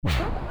What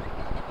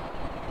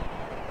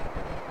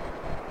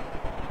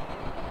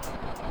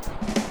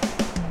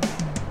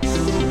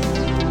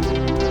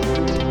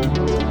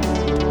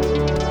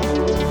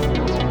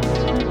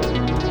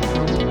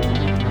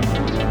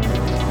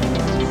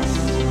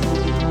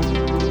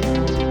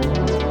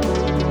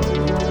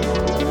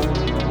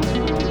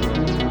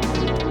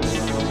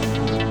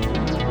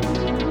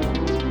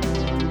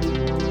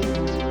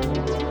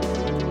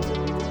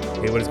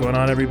is going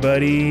on,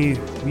 everybody?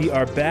 We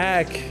are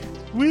back.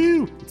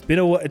 Woo!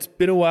 It's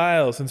been a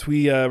while since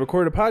we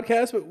recorded a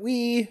podcast, but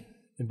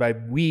and by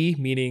we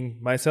meaning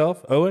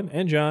myself, Owen,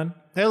 and John,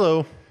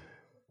 Hello.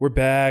 we're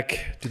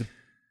back to the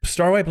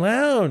Starwipe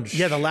Lounge.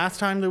 Yeah, the last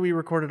time that we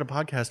recorded a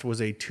podcast was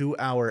a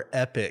 2-hour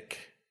epic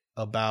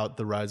about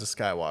the Rise of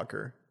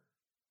Skywalker.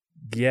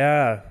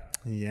 Yeah.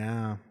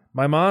 Yeah.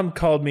 My mom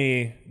called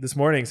me this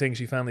morning saying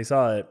she finally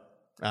saw it.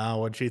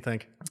 What'd she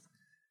think?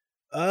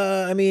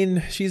 I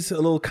mean, she's a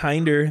little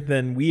kinder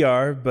than we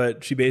are,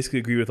 but she basically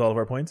agreed with all of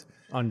our points.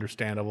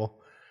 Understandable.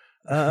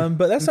 But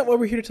that's not what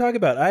we're here to talk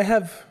about. I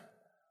have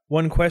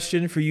one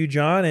question for you,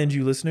 John, and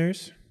you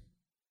listeners.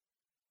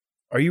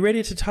 Are you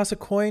ready to toss a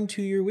coin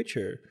to your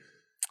Witcher?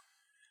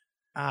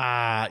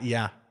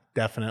 Yeah,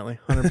 definitely.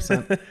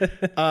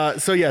 100%.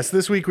 So yes,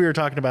 this week we were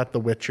talking about The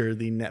Witcher,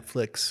 the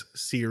Netflix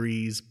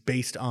series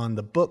based on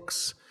the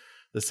books.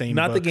 The same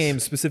Not books. the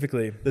games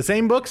specifically. The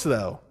same books,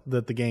 though,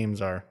 that the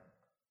games are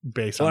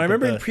based on. Well, I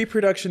remember in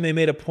pre-production they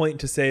made a point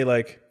to say,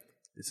 like,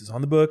 this is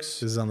on the books.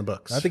 This is on the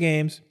books. Not the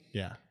games.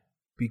 Yeah.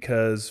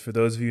 Because for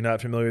those of you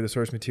not familiar with the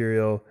source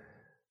material,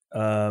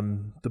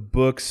 the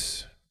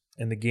books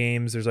and the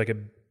games, there's like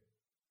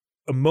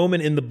a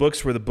moment in the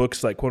books where the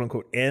books, like, quote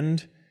unquote,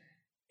 end,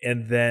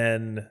 and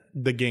then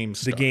the game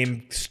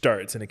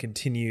starts and it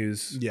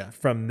continues Yeah.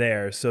 from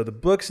there. So the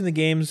books and the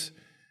games,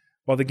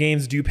 while the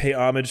games do pay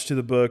homage to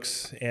the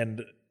books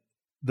and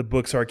the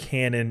books are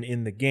canon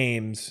in the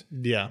games.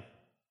 Yeah.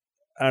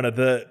 I don't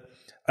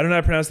know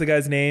how to pronounce the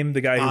guy's name.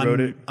 The guy who wrote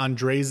it,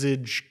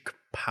 Andrzej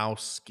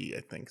Kapowski,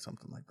 I think,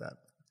 something like that.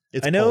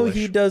 It's I know Polish.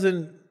 he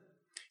doesn't.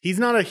 He's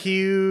not a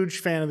huge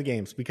fan of the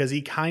games because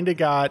he kind of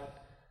got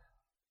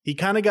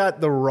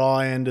the raw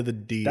end of the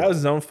deal. That was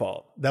his own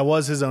fault. That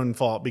was his own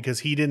fault because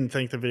he didn't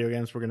think the video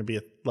games were going to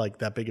be like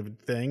that big of a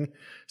thing.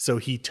 So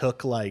he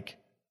took like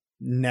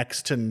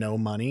next to no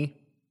money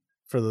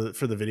for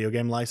the video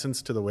game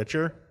license to The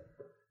Witcher.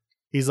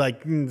 He's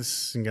like,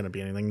 this isn't going to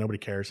be anything. Nobody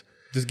cares.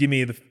 Just give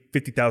me the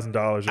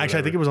 $50,000. Actually,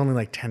 I think it was only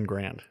like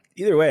 $10,000.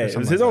 Either way, it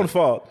was his own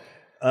fault.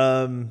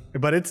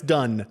 But it's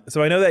done.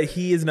 So I know that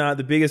he is not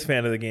the biggest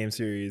fan of the game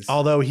series.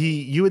 Although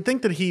you would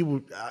think that he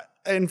would,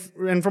 and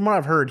from what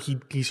I've heard,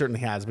 he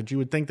certainly has. But you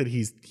would think that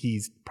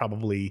he's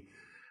probably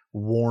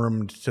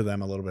warmed to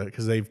them a little bit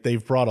because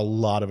they've brought a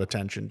lot of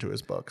attention to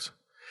his books.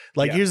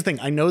 Like, Here's the thing: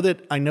 I know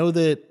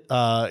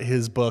that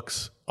his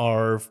books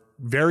are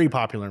very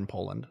popular in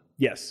Poland.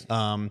 Yes.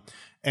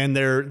 And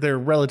they're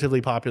relatively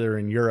popular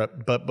in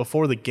Europe. But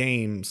before the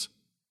games,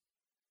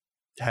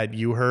 had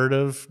you heard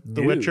of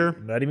The Witcher?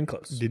 Not even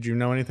close. Did you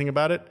know anything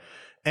about it?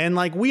 And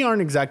like, we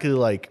aren't exactly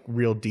like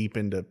real deep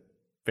into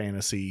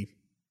fantasy,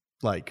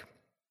 like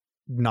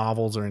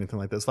novels or anything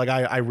like this. Like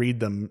I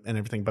read them and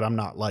everything, but I'm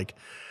not like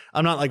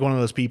one of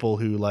those people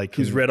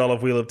who's read all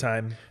of Wheel of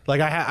Time. Like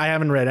I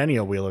haven't read any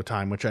of Wheel of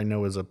Time, which I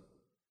know is a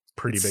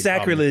pretty big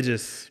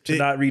sacrilegious to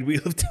not read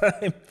Wheel of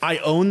Time. I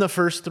own the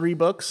first 3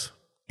 books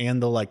and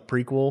the like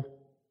prequel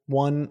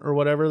one or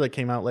whatever that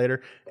came out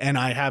later, and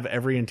I have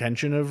every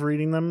intention of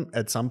reading them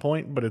at some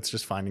point, but it's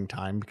just finding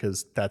time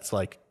because that's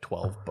like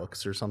 12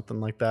 books or something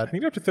like that. I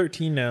think they're up to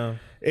 13 now.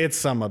 It's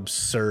some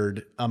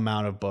absurd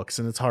amount of books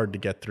and it's hard to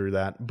get through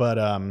that, but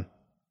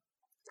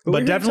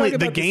definitely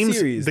the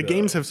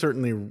games have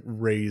certainly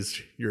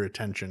raised your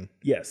attention.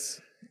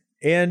 Yes.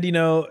 And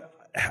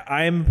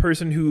I'm a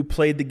person who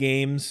played the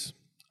games.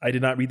 I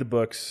did not read the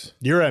books.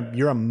 You're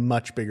a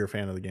much bigger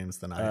fan of the games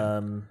than I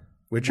am.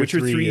 Witcher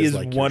 3 is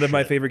like one of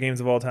my favorite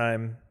games of all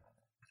time.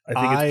 I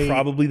think it's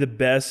probably the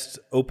best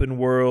open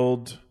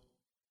world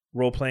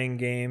role-playing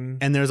game.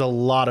 And there's a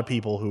lot of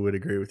people who would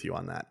agree with you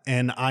on that.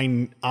 And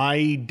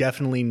I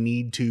definitely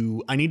need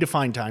to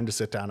find time to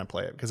sit down and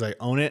play it because I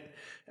own it.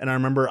 And I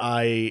remember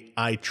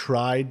I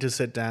tried to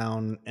sit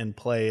down and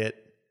play it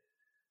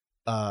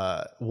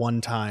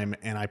one time,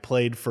 and I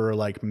played for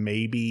like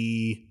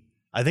maybe,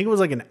 I think it was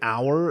like an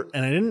hour,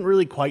 and I didn't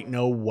really quite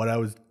know what I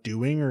was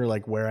doing or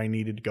like where I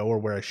needed to go or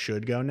where I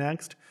should go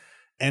next.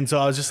 And so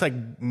I was just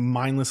like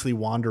mindlessly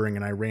wandering,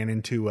 and I ran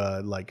into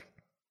a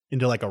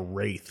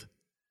wraith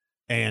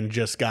and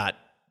just got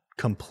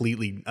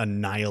completely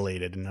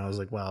annihilated. And I was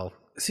like, well,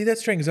 see, that's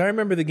strange because I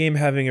remember the game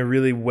having a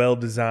really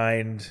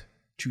well-designed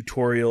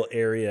tutorial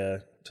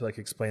area to like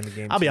explain the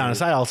game. I'll be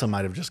honest, I also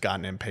might have just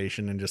gotten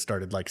impatient and just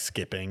started like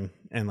skipping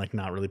and like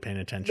not really paying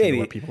attention to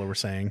what people were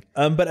saying.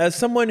 But as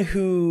someone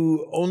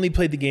who only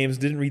played the games,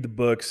 didn't read the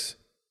books,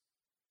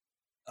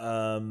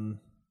 the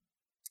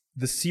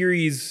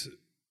series,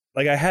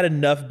 like I had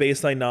enough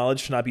baseline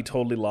knowledge to not be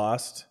totally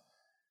lost.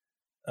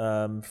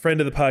 Friend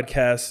of the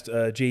podcast,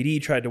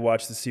 JD, tried to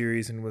watch the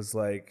series and was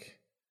like,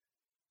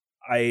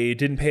 I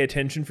didn't pay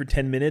attention for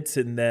 10 minutes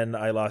and then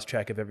I lost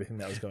track of everything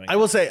that was going on. I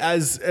will say,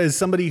 as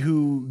somebody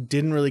who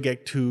didn't really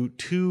get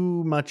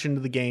too much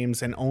into the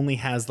games and only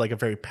has like a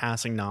very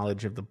passing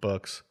knowledge of the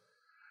books,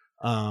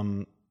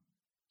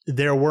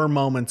 there were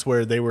moments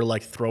where they were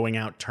like throwing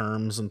out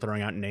terms and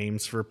throwing out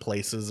names for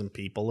places and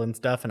people and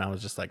stuff, and I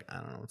was just like, I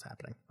don't know what's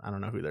happening. I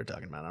don't know who they're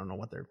talking about. I don't know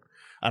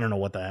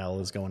what the hell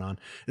is going on.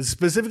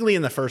 Specifically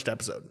in the first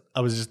episode,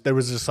 there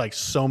was just like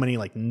so many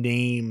like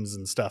names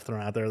and stuff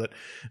thrown out there that,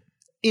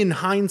 in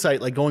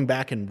hindsight, like going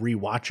back and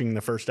rewatching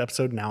the first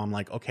episode, now I'm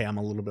like, okay, I understand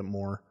a little bit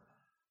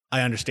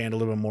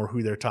more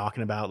who they're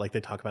talking about. Like they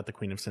talk about the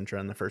Queen of Sintra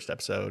in the first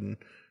episode and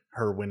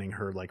her winning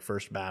her like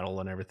first battle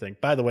and everything.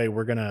 By the way,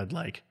 we're gonna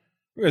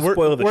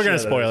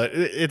spoil it.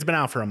 It's been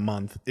out for a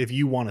month. If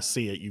you want to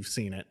see it, you've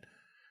seen it.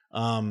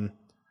 And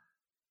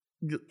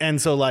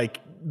so like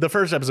the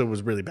first episode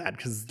was really bad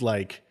because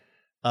like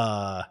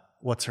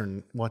what's her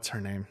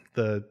name?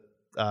 The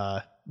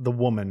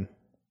woman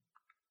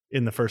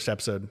in the first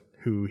episode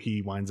who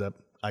he winds up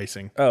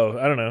icing. Oh,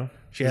 I don't know.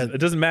 It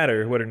doesn't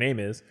matter what her name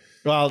is.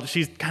 Well,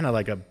 she's kind of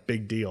like a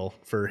big deal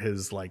for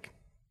his like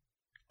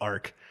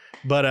arc.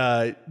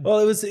 But well,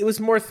 it was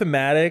more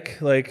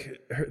thematic.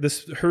 Like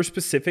her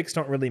specifics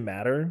don't really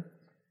matter.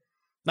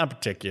 Not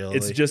particularly.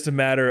 It's just a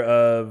matter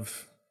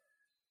of,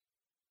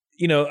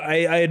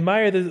 I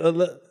admire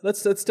this.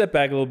 Let's step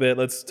back a little bit.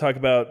 Let's talk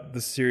about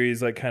the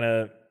series, like kind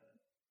of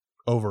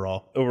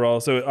overall.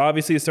 So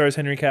obviously it stars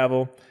Henry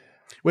Cavill,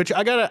 which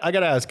I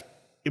gotta ask.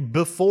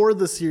 Before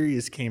the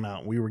series came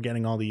out, we were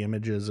getting all the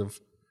images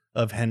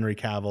of Henry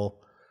Cavill,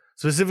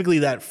 specifically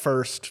that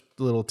first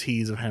little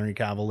tease of Henry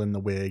Cavill in the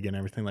wig and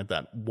everything like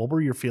that. What were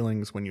your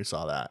feelings when you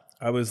saw that?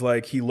 I was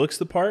like, he looks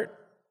the part.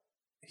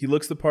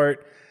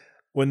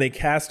 When they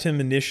cast him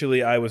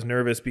initially, I was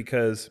nervous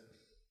because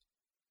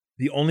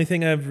the only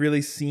thing I've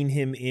really seen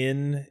him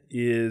in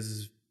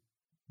is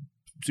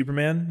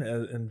Superman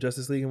and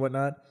Justice League and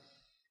whatnot.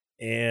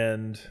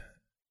 And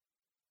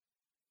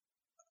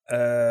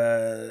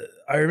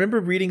I remember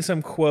reading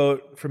some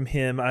quote from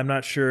him. I'm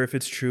not sure if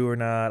it's true or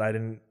not. I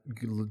didn't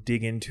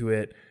dig into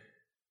it.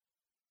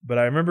 But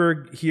I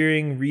remember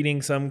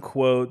reading some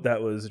quote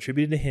that was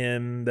attributed to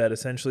him that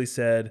essentially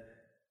said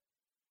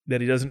that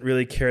he doesn't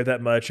really care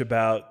that much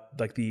about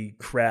like the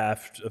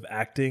craft of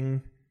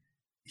acting.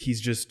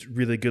 He's just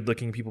really good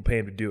looking. People pay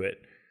him to do it.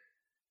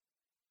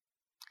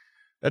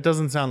 That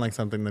doesn't sound like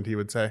something that he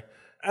would say.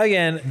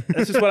 Again,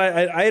 that's just what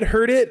I had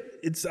heard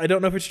it. I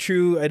don't know if it's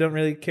true. I don't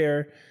really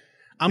care.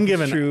 I'm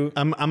going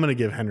to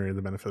give Henry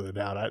the benefit of the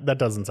doubt. That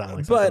doesn't sound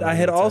like something. But I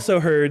had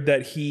also heard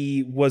that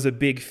he was a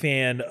big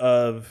fan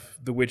of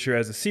The Witcher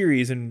as a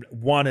series and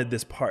wanted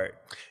this part.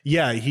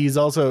 Yeah, he's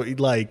also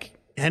like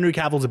Henry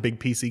Cavill's a big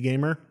PC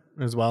gamer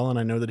as well, and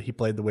I know that he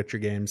played The Witcher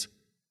games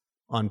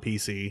on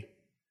PC.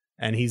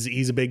 And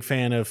he's a big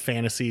fan of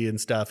fantasy and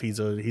stuff. He's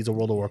a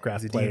World of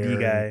Warcraft player. D&D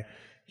guy.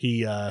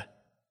 He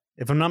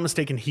if I'm not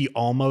mistaken, he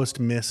almost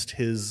missed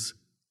his.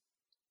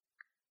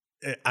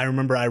 I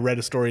remember I read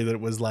a story that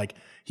it was like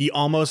he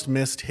almost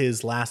missed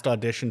his last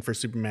audition for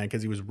Superman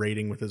because he was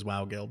raiding with his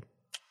WoW guild.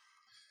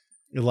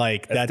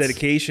 Like that's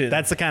dedication.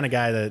 That's the kind of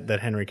guy that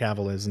Henry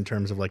Cavill is in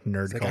terms of like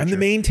nerd culture. I'm the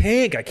main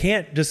tank. I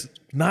can't just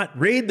not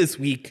raid this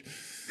week.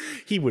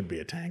 He would be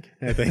a tank,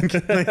 I think.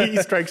 He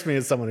strikes me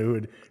as someone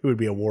who would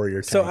be a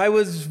warrior tank. So I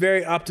was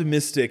very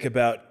optimistic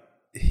about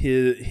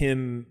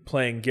him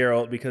playing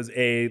Geralt because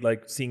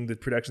like seeing the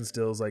production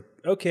stills, like,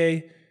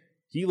 okay,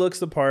 he looks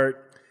the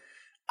part.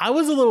 I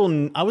was a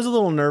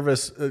little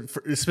nervous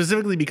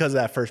specifically because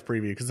of that first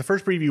preview, because the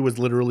first preview was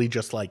literally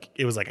just like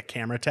it was like a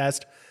camera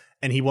test,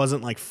 and he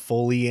wasn't like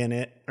fully in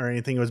it or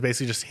anything. It was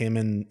basically just him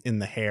in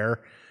the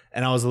hair,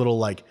 and I was a little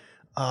like,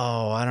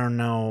 oh, I don't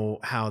know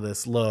how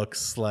this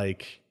looks.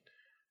 Like,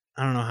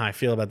 I don't know how I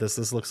feel about this.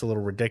 This looks a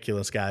little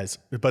ridiculous, guys.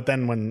 But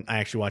then when I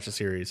actually watched the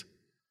series,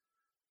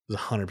 I was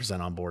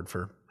 100% on board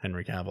for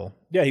Henry Cavill.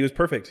 Yeah, he was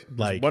perfect.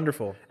 Like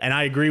wonderful. And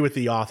I agree with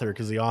the author,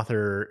 because the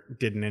author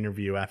did an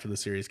interview after the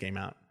series came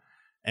out,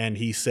 and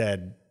he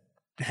said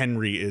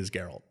Henry is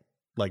Geralt.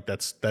 Like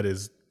that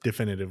is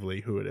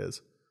definitively who it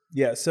is.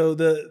 Yeah. So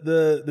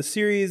the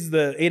series,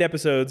 the 8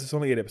 episodes. It's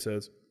only 8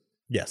 episodes.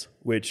 Yes,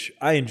 which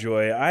I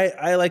enjoy.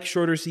 I like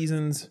shorter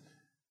seasons.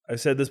 I've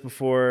said this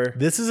before.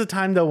 This is a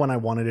time though when I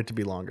wanted it to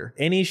be longer.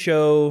 Any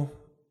show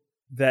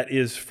that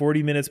is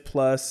 40 minutes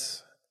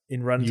plus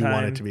in runtime, you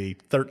want it to be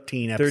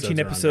 13 episodes. 13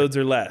 episodes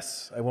or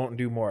less. I won't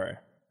do more.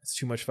 It's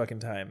too much fucking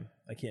time.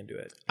 I can't do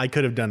it. I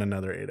could have done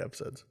another 8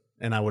 episodes,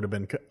 and I would have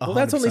been. Well,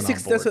 that's only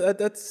 6.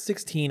 That's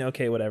 16.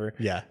 Okay, whatever.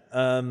 Yeah.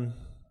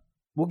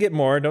 We'll get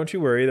more. Don't you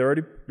worry. They're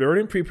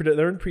already in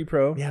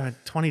pre-pro. Yeah,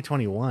 but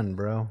 2021,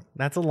 bro.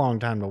 That's a long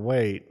time to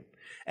wait.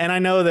 And I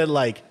know that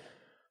like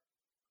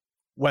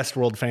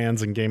Westworld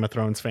fans and Game of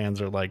Thrones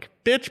fans are like,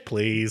 bitch,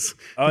 please.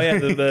 Oh yeah,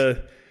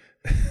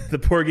 the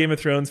poor Game of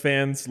Thrones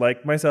fans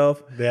like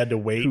myself. They had to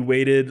wait. Who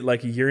waited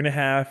like a year and a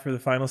half for the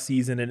final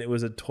season, and it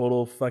was a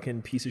total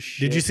fucking piece of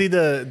shit. Did you see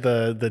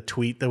the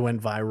tweet that went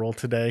viral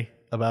today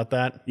about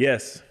that?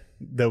 Yes.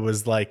 that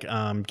was like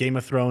Game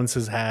of Thrones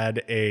has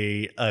had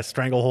a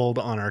stranglehold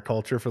on our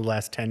culture for the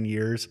last 10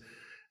 years,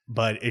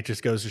 but it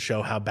just goes to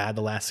show how bad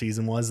the last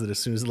season was, that as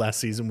soon as the last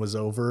season was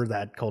over,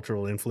 that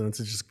cultural influence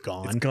is just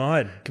gone. It's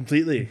gone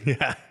completely.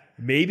 Yeah.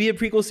 Maybe a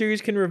prequel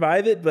series can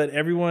revive it, but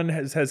everyone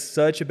has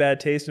such a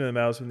bad taste in their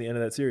mouths from the end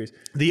of that series.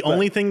 The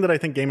only thing that I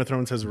think Game of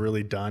Thrones has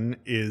really done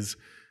is,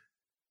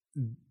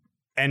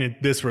 and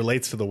this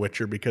relates to The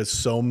Witcher, because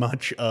so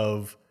much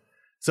of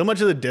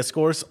the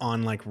discourse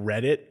on like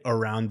Reddit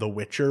around The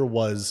Witcher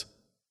was,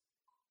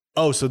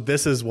 oh, so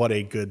this is what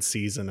a good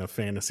season of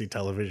fantasy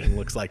television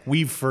looks like.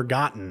 We've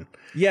forgotten.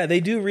 Yeah,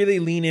 they do really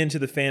lean into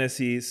the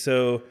fantasy.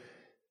 So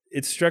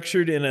it's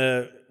structured in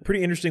a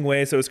pretty interesting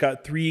way. So it's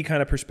got 3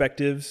 kind of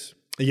perspectives.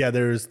 Yeah,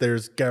 there's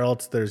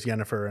Geralt, there's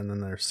Yennefer, and then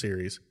there's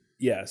Ciri.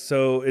 Yeah,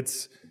 so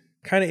it's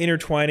kind of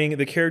intertwining.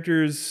 The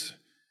characters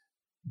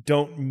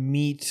don't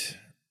meet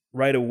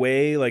right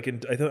away. Like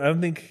I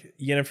don't think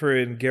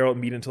Yennefer and Geralt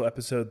meet until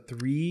episode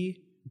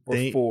 3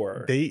 or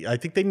 4. I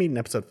think they meet in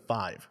episode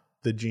 5,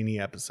 the genie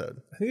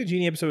episode. I think the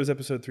genie episode was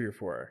episode 3 or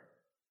 4.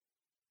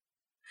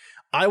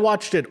 I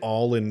watched it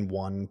all in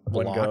one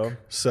block, go.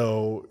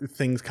 so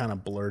things kind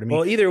of blur to me.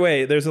 Well, either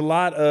way, there's a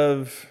lot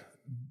of,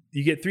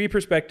 you get 3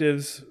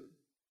 perspectives,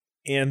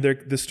 and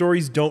the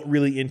stories don't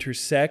really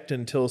intersect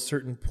until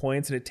certain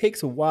points, and it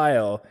takes a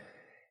while.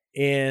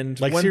 And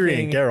like Ciri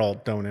and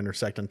Geralt don't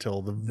intersect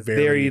until the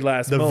very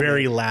last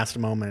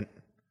moment.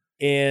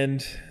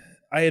 And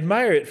I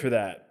admire it for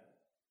that,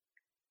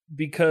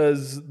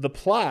 because the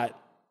plot,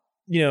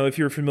 you know, if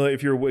you're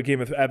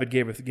a avid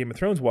Game of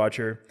Thrones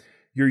watcher,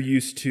 you're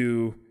used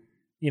to,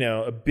 you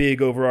know, a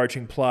big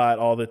overarching plot.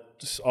 All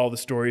the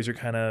stories are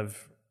kind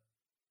of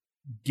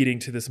getting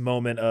to this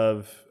moment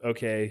of,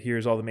 okay,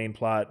 here's all the main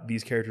plot.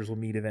 These characters will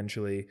meet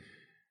eventually.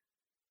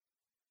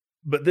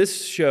 But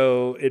this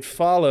show, it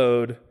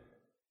followed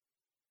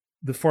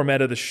the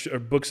format of the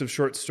books of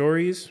short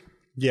stories.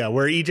 Yeah,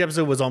 where each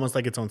episode was almost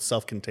like its own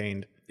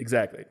self-contained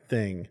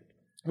thing.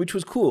 Which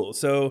was cool.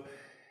 So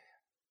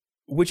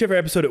whichever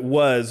episode it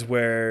was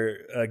where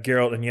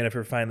Geralt and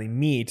Yennefer finally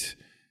meet,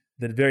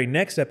 the very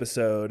next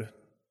episode,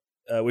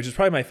 which is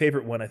probably my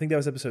favorite one, I think that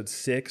was episode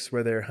 6,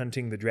 where they're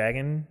hunting the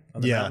dragon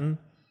on the mountain.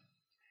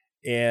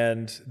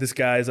 And this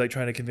guy's like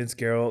trying to convince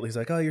Geralt. He's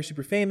like, "Oh, you're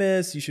super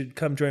famous. You should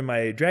come join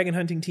my dragon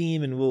hunting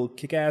team, and we'll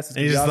kick ass." And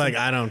he's just like,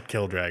 "I don't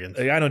kill dragons.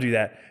 Like, I don't do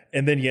that."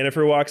 And then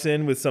Yennefer walks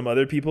in with some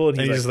other people, and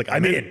he's just like,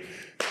 "I'm in."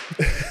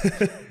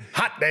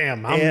 Hot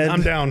damn!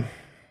 I'm down.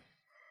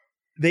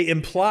 They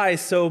imply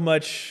so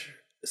much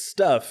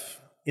stuff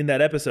in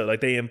that episode.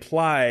 Like, they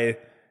imply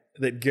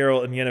that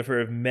Geralt and Yennefer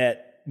have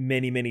met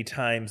many, many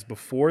times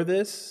before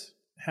this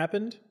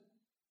happened.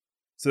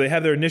 So they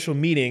have their initial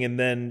meeting, and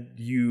then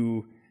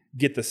you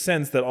get the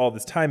sense that all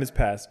this time has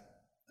passed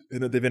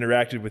and that they've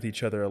interacted with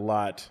each other a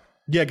lot.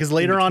 Yeah, because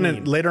later on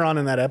in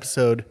that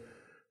episode,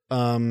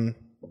 because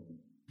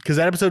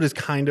that episode is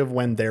kind of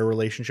when their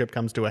relationship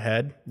comes to a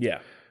head. Yeah.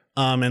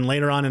 And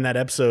later on in that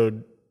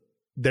episode,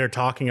 they're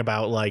talking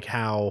about like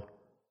how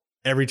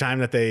every time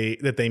that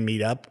they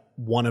meet up,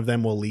 one of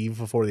them will leave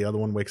before the other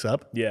one wakes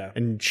up. Yeah.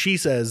 And she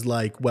says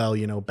like, well,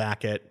 you know,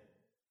 back at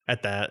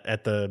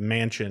the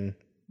mansion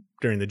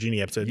during the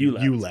genie episode,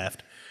 you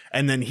left.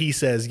 And then he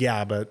says,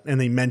 yeah,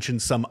 and they mention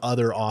some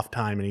other off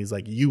time, and he's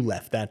like, you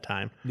left that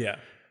time. Yeah.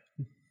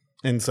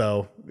 And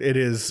so it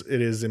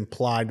is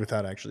implied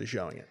without actually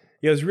showing it.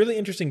 Yeah, it was a really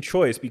interesting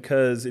choice,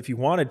 because if you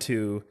wanted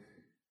to,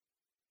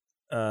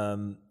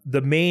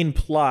 the main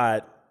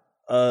plot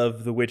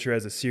of The Witcher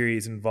as a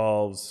series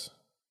involves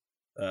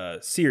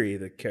Ciri,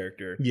 the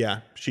character.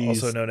 Yeah. She's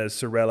also known as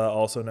Sorella,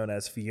 also known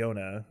as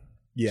Fiona.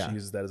 Yeah. She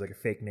uses that as like a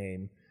fake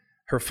name.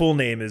 Her full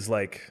name is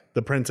like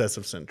the Princess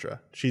of Sintra.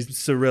 She's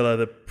Sorella,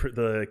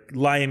 the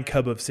lion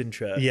cub of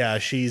Sintra. Yeah,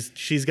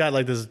 she's got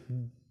like this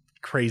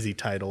crazy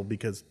title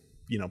because,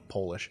 you know,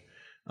 Polish.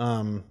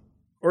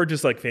 Or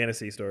just like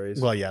fantasy stories.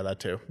 Well, yeah, that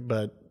too.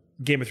 But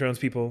Game of Thrones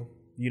people,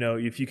 you know,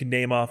 if you can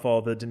name off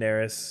all the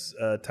Daenerys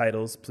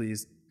titles,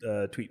 please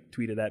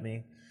tweet it at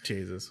me.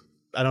 Jesus.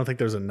 I don't think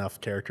there's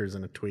enough characters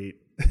in a tweet.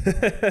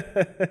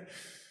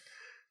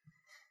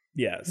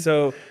 Yeah,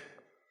 so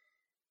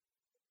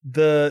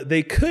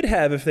they could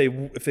have, if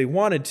they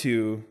wanted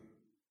to,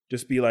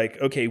 just be like,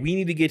 okay, we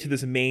need to get to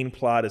this main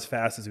plot as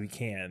fast as we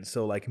can.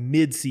 So like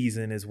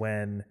mid-season is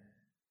when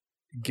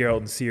Geralt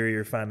and Ciri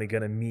are finally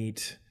going to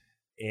meet,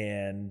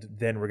 and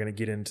then we're going to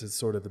get into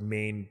sort of the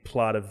main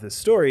plot of this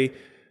story.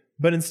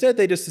 But instead,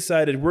 they just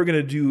decided we're going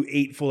to do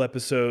 8 full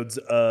episodes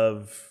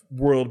of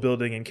world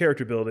building and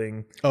character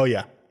building. Oh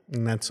yeah,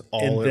 and that's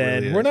all. And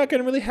then we're not going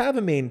to really have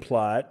a main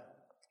plot.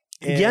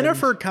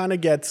 Yennefer kind of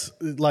gets,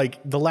 like,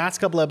 the last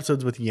couple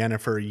episodes with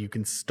Yennefer, you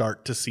can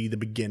start to see the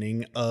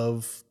beginning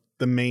of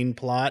the main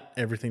plot,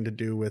 everything to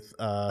do with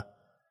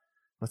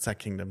what's that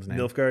kingdom's name?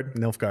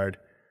 Nilfgaard.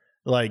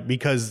 Like,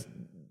 because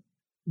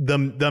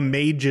the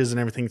mages and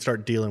everything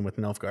start dealing with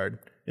Nilfgaard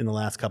in the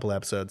last couple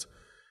episodes.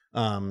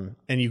 And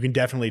you can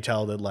definitely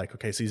tell that, like,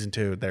 okay, season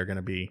 2, that's going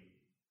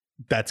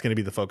to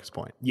be the focus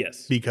point.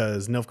 Yes.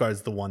 Because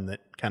Nilfgaard's the one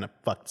that kind of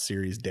fucked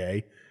Ciri's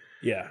day.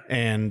 Yeah.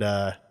 And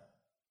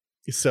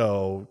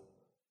so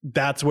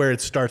that's where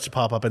it starts to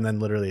pop up, and then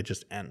literally it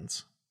just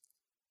ends.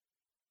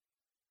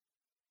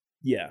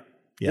 Yeah.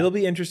 Yeah. It'll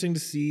be interesting to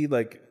see.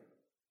 Like,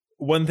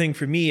 one thing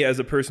for me as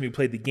a person who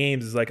played the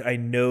games is like, I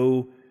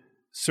know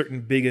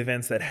certain big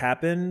events that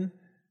happen,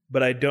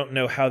 but I don't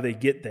know how they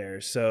get there.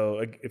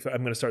 So if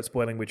I'm going to start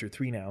spoiling Witcher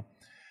 3 now,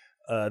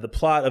 the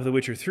plot of The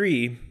Witcher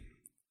 3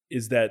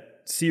 is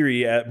that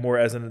Ciri, more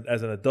as an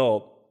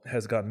adult,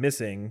 has gone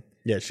missing.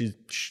 Yeah,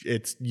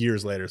 it's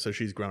years later, so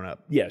she's grown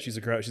up. Yeah, she's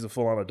a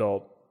full-on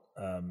adult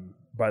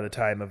by the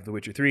time of The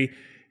Witcher 3,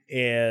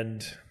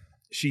 and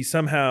she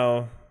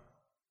somehow,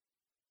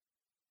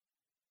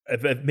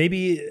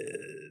 maybe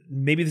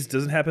this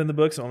doesn't happen in the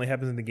books, it only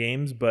happens in the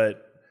games,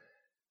 but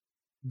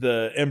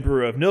the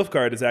Emperor of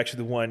Nilfgaard is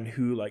actually the one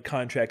who like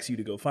contracts you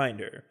to go find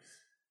her,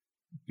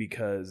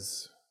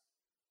 because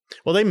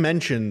well, they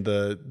mentioned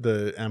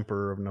the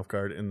Emperor of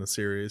Nilfgaard in the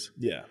series.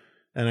 Yeah,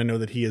 and I know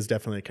that he is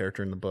definitely a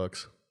character in the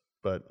books.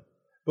 But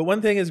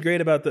one thing is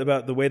great about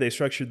the way they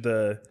structured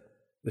the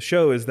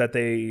show is that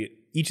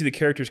each of the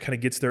characters kind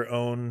of gets their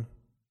own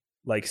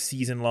like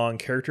season-long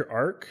character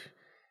arc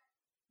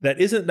that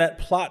isn't that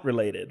plot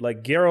related.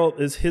 Like Geralt,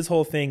 his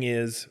whole thing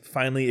is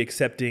finally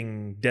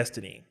accepting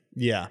destiny.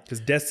 Yeah, because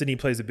destiny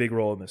plays a big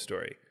role in this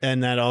story,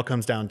 and that all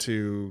comes down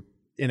to,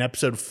 in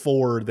episode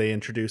 4, they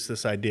introduced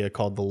this idea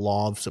called the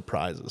Law of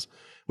Surprises,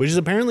 which is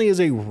apparently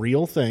a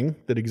real thing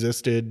that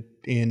existed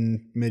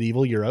in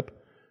medieval Europe.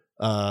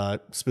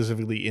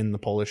 Specifically in the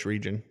Polish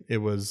region. It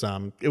was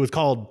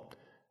called,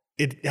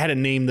 it had a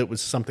name that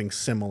was something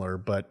similar,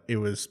 but it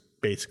was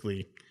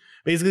basically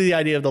the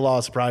idea of the Law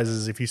of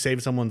Surprises. If you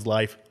save someone's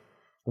life,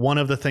 one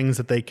of the things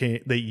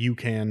that you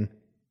can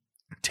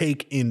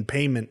take in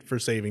payment for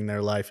saving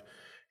their life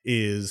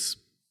is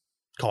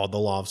called the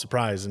Law of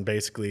Surprise. And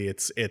basically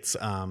it's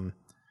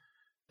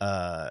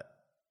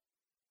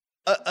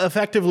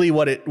effectively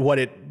what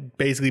it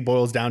basically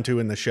boils down to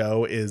in the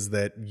show is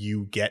that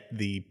you get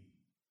the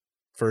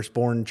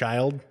firstborn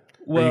child,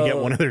 or you get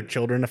one of their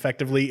children,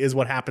 effectively, is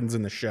what happens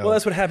in the show. Well,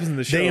 that's what happens in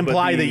the show. They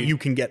imply that you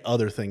can get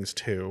other things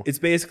too. It's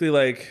basically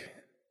like,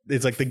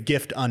 it's like the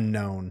gift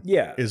unknown.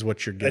 Yeah, is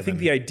what you're given. I think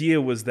the idea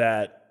was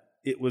that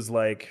it was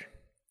like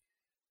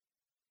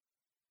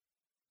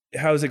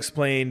how it's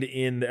explained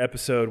in the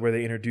episode where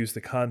they introduced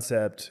the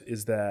concept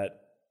is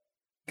that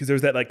because there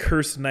was that like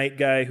cursed knight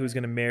guy who was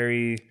going to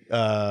marry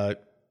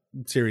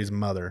Ciri's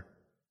mother.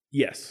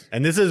 Yes.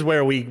 And this is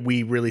where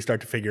we really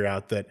start to figure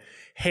out that,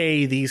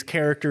 hey, these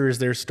characters,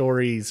 their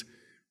stories,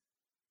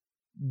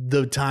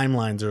 the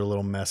timelines are a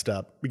little messed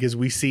up because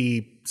we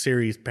see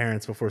Ciri's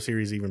parents before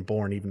Ciri's even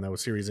born, even though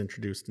Ciri's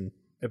introduced in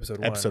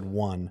episode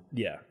 1.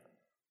 Yeah.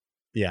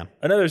 Yeah.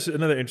 Another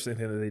interesting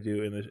thing that they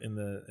do in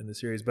the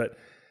series, but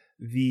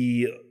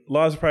the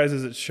Law of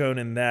Surprises that's shown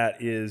in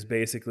that is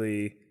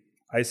basically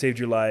I saved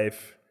your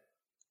life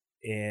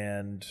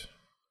and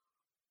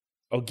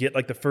I'll get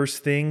like the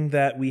first thing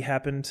that we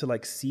happen to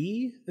like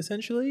see,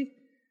 essentially,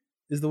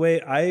 is the way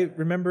I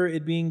remember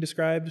it being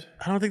described.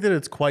 I don't think that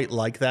it's quite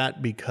like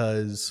that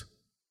because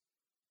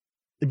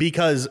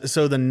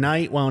so the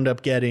knight wound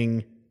up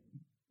getting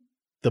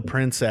the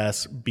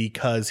princess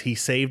because he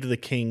saved the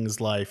king's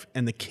life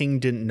and the king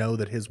didn't know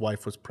that his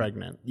wife was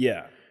pregnant.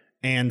 Yeah.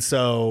 And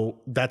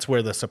so that's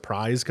where the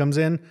surprise comes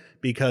in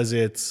because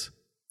it's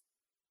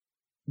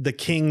the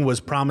king was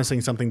promising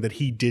something that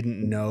he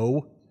didn't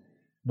know.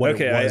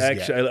 Okay,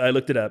 I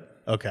looked it up.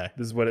 Okay,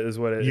 this is what it is.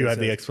 What it you is. have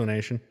the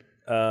explanation.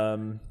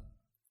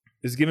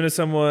 Is given to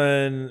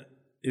someone.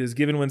 It is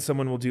given when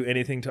someone will do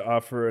anything to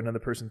offer another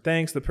person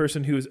thanks. The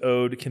person who is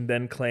owed can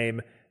then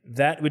claim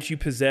that which you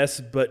possess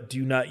but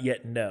do not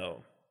yet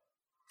know.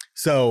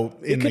 So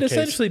it could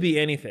essentially be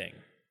anything.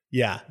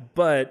 Yeah,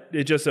 but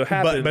it just so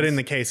happens. But in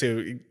the case,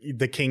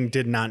 the king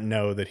did not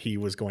know that he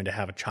was going to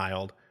have a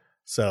child,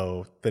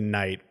 so the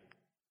knight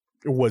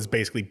was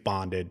basically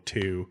bonded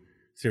to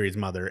Ciri's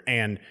mother.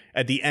 And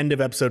at the end of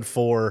episode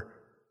 4,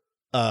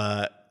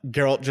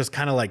 Geralt just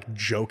kind of like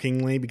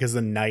jokingly, because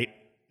the knight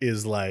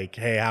is like,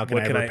 hey, how can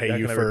I repay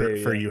you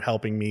for you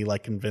helping me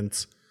like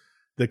convince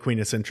the Queen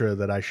of Sintra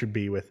that I should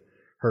be with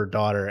her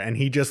daughter? And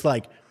he just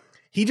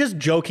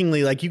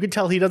jokingly, like, you could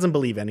tell he doesn't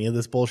believe any of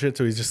this bullshit.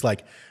 So he's just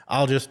like,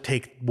 I'll just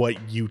take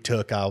what you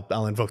took.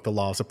 I'll invoke the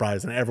Law of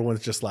Surprise. And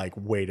everyone's just like,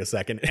 wait a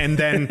second. And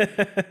then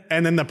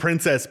the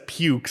princess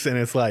pukes and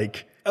it's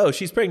like, oh,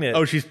 she's pregnant.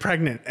 Oh, she's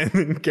pregnant. And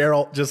then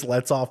Geralt just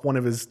lets off one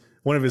of his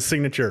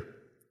signature.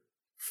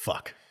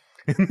 Fuck.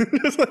 And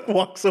just like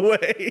walks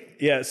away.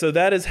 Yeah. So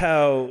that is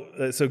how,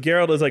 so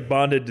Geralt is like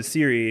bonded to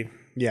Ciri.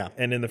 Yeah.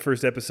 And in the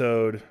first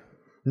episode,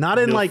 not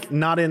in like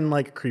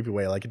a creepy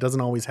way. Like, it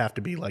doesn't always have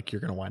to be like you're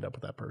going to wind up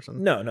with that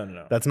person.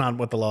 No. That's not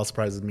what the Law of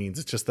Surprises means.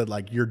 It's just that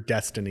like your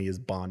destiny is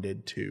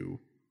bonded to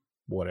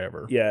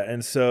whatever. Yeah.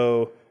 And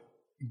so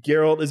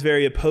Geralt is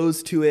very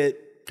opposed to it.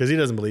 Because he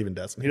doesn't believe in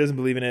destiny. He doesn't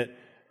believe in it.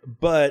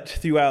 But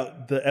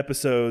throughout the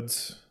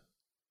episodes,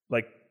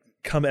 like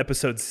come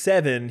episode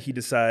 7, he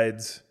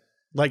decides,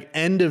 like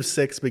end of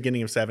 6,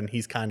 beginning of 7,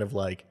 he's kind of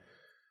like,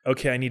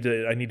 okay, I need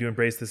to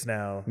embrace this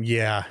now.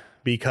 Yeah.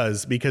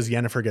 because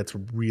Yennefer gets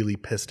really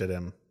pissed at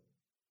him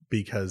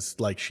because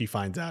like she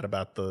finds out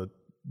about the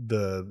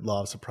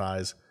law of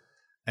surprise,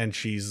 and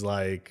she's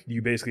like,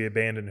 You basically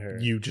abandoned her.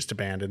 you just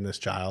abandoned this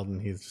child,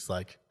 and he's just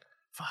like,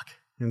 fuck.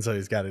 And so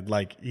he's got to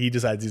like, he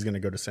decides he's going to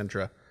go to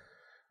Sintra.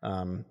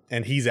 And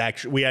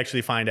we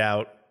actually find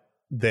out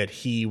that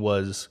he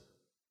was,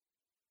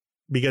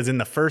 because in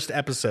the first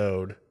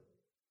episode,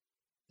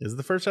 is it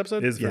the first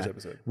episode? It is the first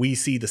episode. We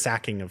see the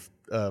sacking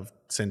of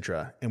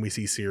Sintra, and we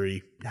see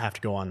Ciri have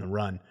to go on the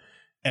run.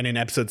 And in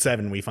episode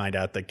 7, we find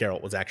out that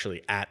Geralt was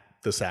actually at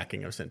the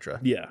sacking of Sintra.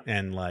 Yeah.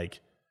 And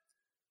like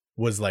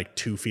was like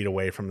 2 feet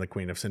away from the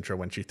Queen of Sintra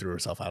when she threw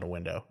herself out a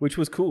window. Which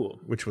was cool.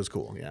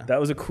 Yeah. That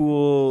was a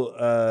cool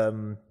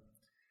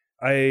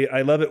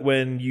I love it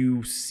when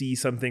you see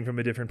something from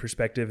a different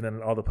perspective and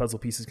then all the puzzle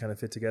pieces kind of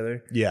fit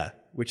together. Yeah.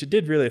 Which it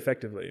did really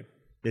effectively.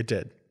 It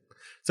did.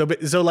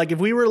 So like if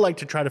we were like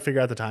to try to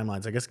figure out the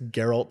timelines, I guess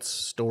Geralt's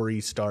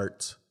story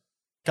starts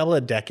a couple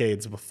of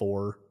decades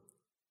before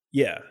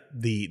the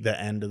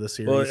end of the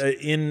series. Well,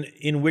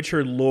 in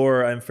Witcher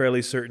lore, I'm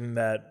fairly certain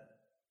that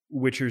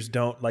Witchers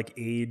don't like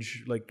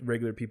age like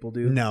regular people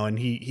do. No, and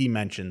he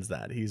mentions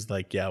that. He's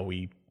like, yeah,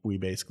 we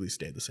basically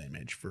stay the same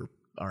age for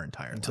our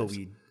entire until lives.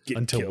 we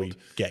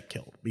get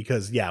killed.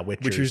 Because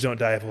Witchers don't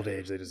die of old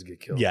age, they just get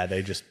killed. Yeah,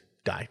 they just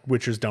die.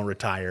 Witchers don't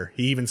retire.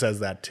 He even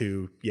says that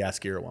to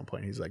Jaskier at one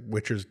point. He's like,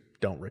 Witchers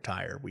don't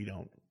retire. We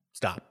don't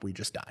stop. We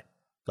just die.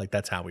 Like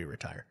that's how we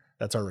retire.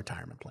 That's our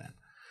retirement plan.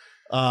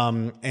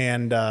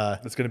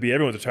 That's going to be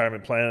everyone's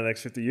retirement plan in the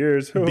next 50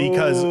 years.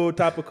 Because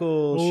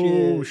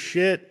topical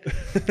shit.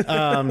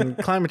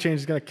 Climate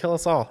change is going to kill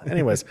us all.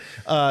 Anyways,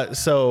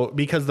 so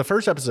because the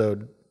first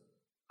episode,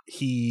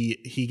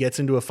 he gets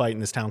into a fight in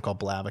this town called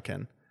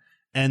Blaviken,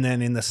 and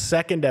then in the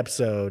second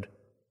episode,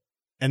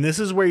 and this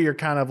is where you're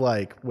kind of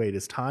like, wait,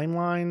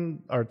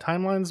 our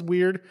timeline's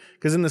weird?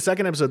 Because in the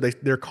second episode,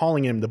 they're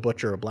calling him the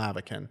Butcher of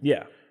Blaviken.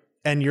 Yeah.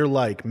 And you're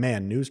like,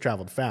 man, news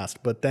traveled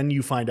fast. But then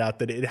you find out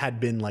that it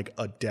had been like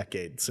a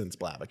decade since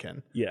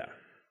Blaviken. Yeah.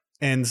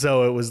 And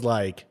so it was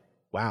like,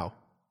 wow.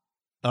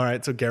 All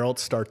right, so Geralt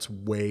starts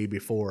way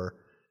before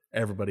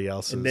everybody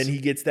else. And then he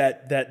gets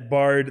that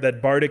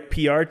bardic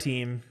PR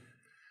team.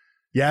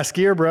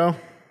 Jaskier, bro.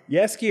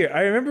 Jaskier.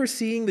 I remember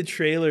seeing the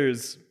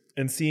trailers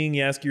and seeing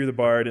Jaskier the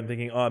Bard and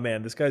thinking, oh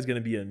man, this guy's going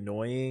to be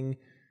annoying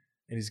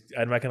and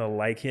I'm not going to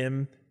like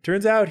him.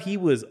 Turns out he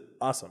was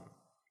awesome.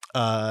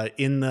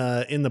 In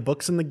the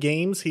books and the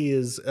games, he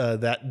is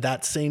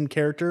that same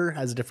character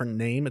has a different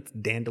name. It's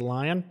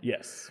Dandelion.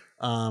 Yes.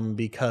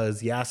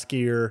 Because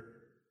Jaskier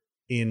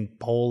in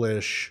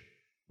Polish,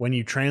 when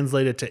you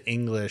translate it to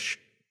English,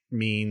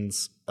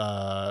 means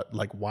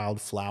like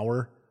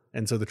wildflower.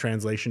 And so the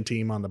translation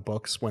team on the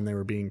books, when they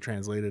were being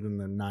translated in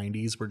the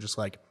 90s, were just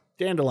like,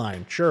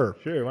 Dandelion, sure,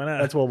 why not?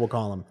 That's what we'll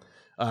call him.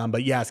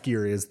 But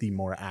Jaskier is the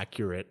more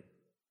accurate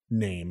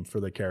name for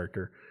the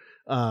character.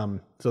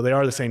 So they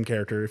are the same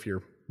character, if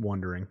you're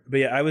wondering. But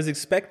yeah, I was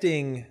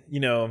expecting,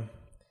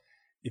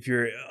 if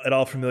you're at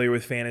all familiar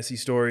with fantasy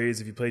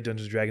stories, if you played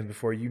Dungeons & Dragons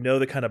before, you know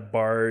the kind of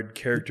bard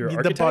character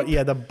archetype.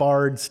 The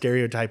bard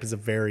stereotype is a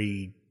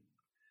very...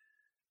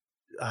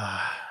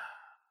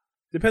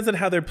 Depends on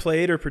how they're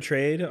played or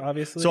portrayed,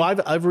 obviously. So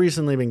I've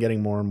recently been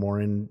getting more and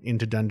more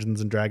into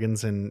Dungeons &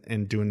 Dragons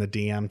and doing the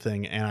DM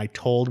thing, and I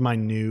told my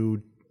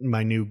new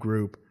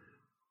group,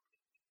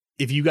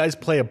 if you guys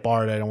play a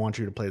bard, I don't want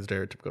you to play a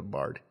stereotypical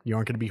bard. You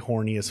aren't going to be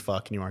horny as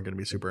fuck, and you aren't going to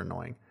be super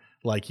annoying.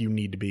 Like you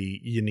need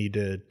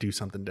to do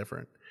something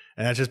different.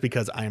 And that's just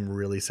because I'm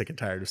really sick and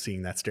tired of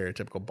seeing that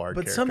stereotypical bard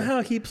character. But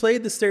somehow he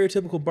played the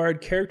stereotypical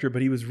bard character,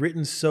 but he was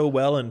written so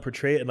well and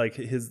portrayed, like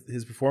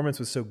his performance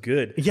was so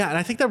good. Yeah, and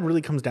I think that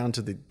really comes down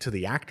to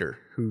the actor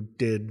who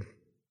did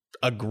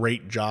a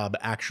great job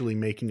actually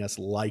making us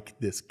like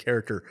this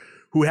character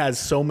who has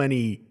so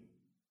many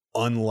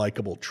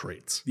unlikable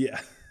traits. Yeah.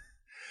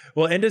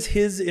 Well, and as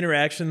his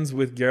interactions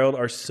with Geralt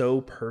are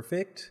so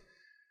perfect.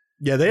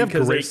 Yeah, they have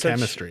great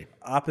chemistry.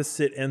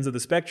 Opposite ends of the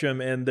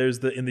spectrum, and there's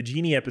in the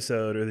Genie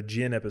episode or the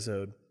Djinn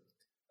episode,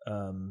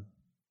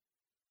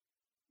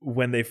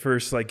 when they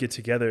first like get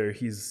together,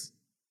 he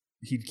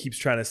keeps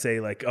trying to say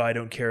like, "Oh, I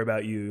don't care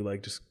about you,"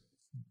 like just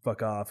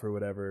fuck off or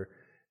whatever.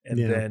 And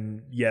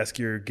then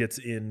Jaskier gets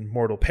in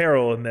mortal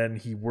peril, and then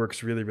he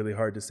works really, really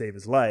hard to save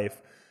his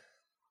life.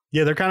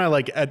 Yeah, they're kind of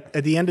like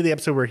at the end of the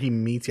episode where he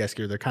meets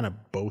Jaskier, they're kind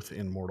of both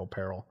in mortal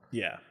peril.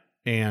 Yeah,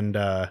 and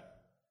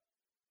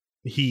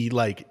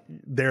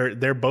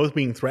they're both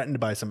being threatened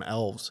by some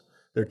elves.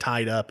 They're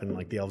tied up, and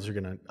like the elves are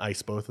gonna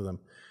ice both of them.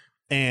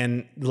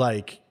 And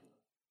like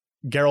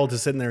Geralt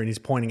is sitting there and he's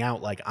pointing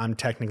out like, I'm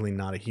technically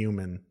not a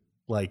human,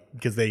 like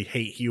because they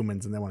hate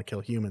humans and they want to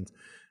kill humans.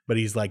 But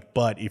he's like,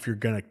 but if you're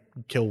gonna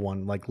kill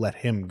one, like let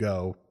him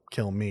go,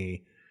 kill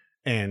me.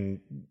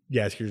 And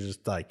Jaskier's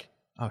just like,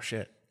 oh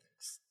shit,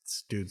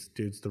 dude's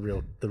the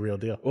real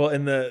deal. Well,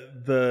 and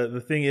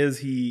the thing is,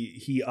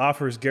 he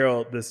offers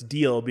Geralt this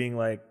deal, being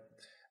like,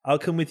 I'll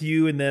come with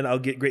you, and then I'll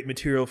get great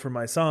material for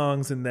my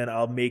songs, and then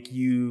I'll make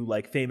you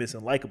like famous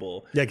and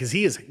likable. Yeah,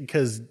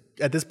 because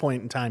at this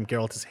point in time,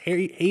 Geralt is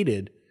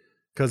hated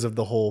because of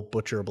the whole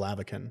Butcher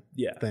Blaviken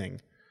Yeah.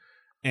 thing.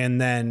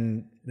 And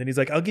then He's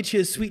like, I'll get you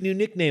a sweet new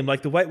nickname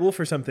like the White Wolf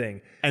or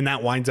something. and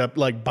that winds up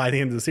like by the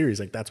end of the series,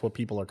 like that's what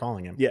people are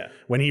calling him. Yeah.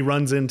 When he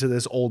runs into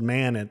this old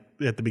man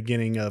at the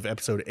beginning of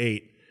episode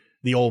 8,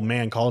 the old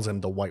man calls him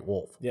the White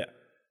Wolf. Yeah.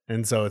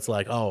 And so it's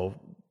like, oh,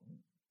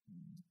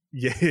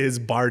 yeah, his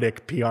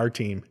bardic PR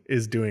team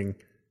is doing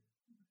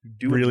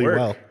really work.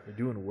 well. They're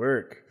doing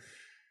work.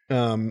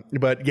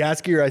 But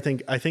Yaskier, I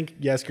think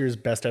Yaskier's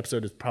best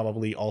episode is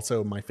probably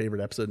also my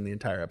favorite episode in the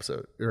entire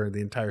episode or the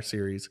entire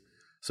series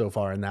so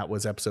far, and that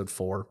was episode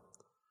 4,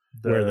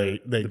 where they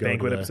the go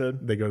banquet to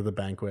episode. They go to the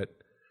banquet,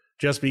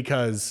 just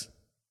because,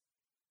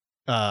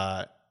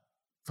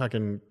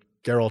 fucking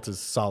Geralt is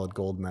solid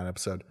gold in that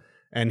episode,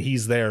 and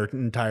he's there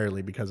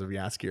entirely because of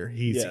Yaskier.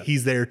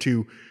 He's there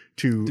to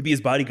To be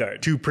his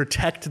bodyguard. to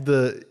protect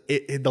the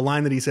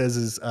line that he says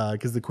is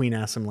because the queen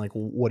asks him like,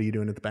 what are you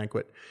doing at the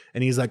banquet,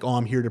 and he's like, oh,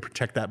 I'm here to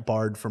protect that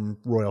bard from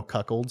royal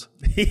cuckolds.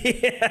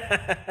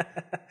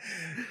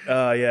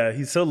 Yeah,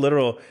 he's so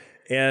literal.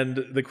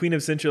 And the Queen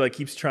of Cintra like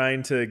keeps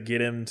trying to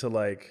get him to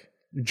like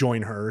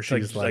Join her.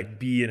 She's like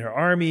be in her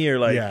army, or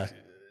like Yeah.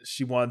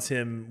 she wants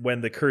him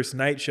when the cursed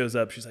knight shows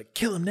up. She's like,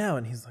 kill him now,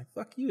 and he's like,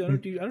 fuck you. I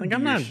don't do like, your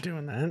I'm not sh-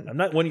 doing that. I'm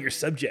not one of your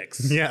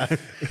subjects. Yeah.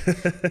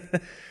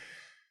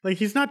 Like,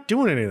 he's not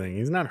doing anything.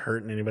 He's not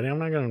hurting anybody. I'm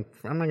not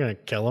gonna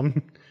kill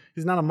him.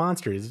 He's not a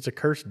monster. He's just a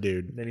cursed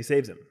dude. Then he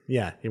saves him.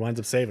 Yeah, he winds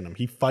up saving him.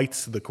 He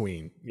fights the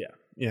queen. Yeah.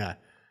 Yeah.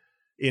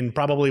 In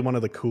probably one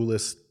of the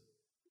coolest,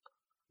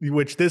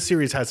 which this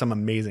series has some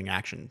amazing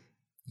action.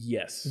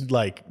 Yes.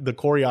 Like the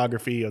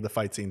choreography of the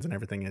fight scenes and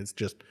everything is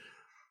just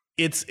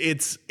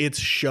it's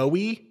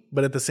showy,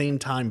 but at the same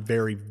time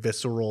very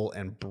visceral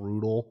and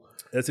brutal.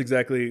 That's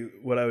exactly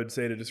what I would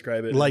say to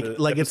describe it. Like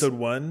episode it's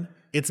 1.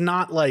 It's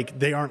not like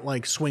they aren't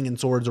like swinging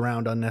swords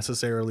around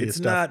unnecessarily. It's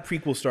and stuff. not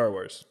prequel Star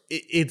Wars.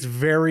 It's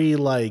very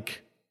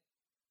like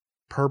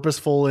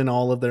purposeful in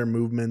all of their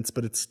movements,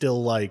 but it's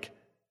still like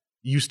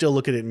you still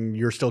look at it and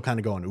you're still kind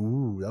of going,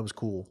 "Ooh, that was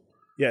cool."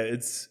 Yeah,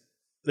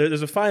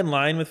 there's a fine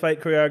line with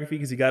fight choreography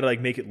because you got to like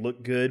make it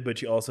look good,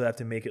 but you also have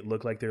to make it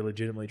look like they're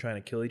legitimately trying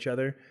to kill each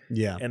other.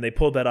 Yeah, And they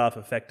pulled that off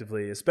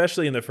effectively,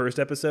 especially in the first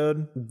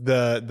episode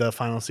the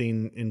final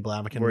scene in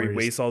Blaviken where he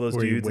wastes all those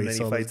where dudes and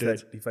then wastes all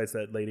those he fights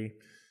that lady.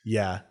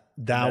 Yeah,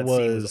 that scene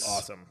was was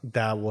awesome.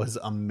 That was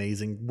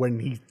amazing when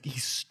he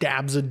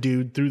stabs a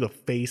dude through the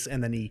face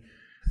and then he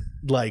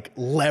like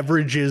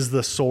leverages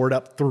the sword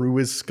up through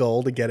his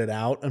skull to get it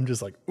out. I'm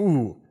just like,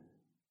 ooh,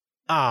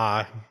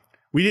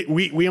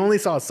 We only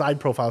saw a side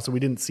profile, so we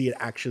didn't see it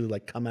actually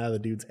like come out of the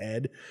dude's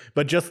head,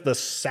 but just the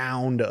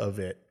sound of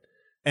it.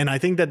 And I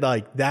think that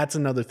like that's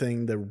another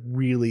thing that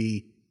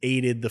really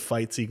aided the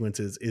fight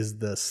sequences is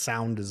the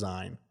sound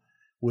design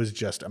was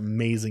just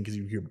amazing because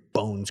you'd hear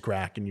bones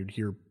crack and you'd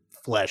hear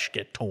flesh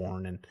get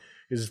torn, and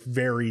it was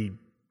very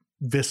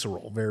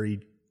visceral,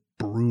 very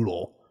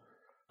brutal.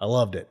 I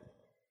loved it.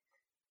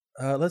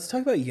 Let's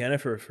talk about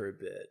Yennefer for a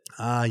bit.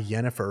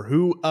 Yennefer,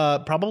 who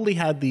probably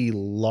had the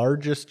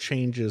largest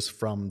changes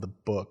from the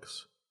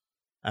books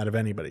out of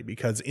anybody,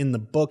 because in the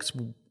books,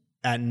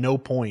 at no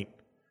point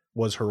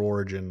was her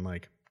origin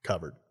like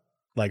covered,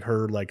 like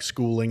her like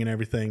schooling and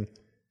everything.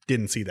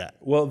 Didn't see that.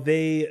 Well,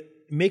 they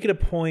make it a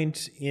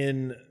point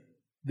in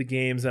the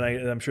games, and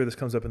I'm sure this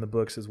comes up in the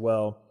books as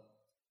well,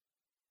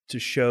 to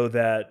show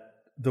that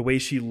the way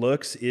she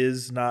looks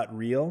is not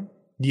real.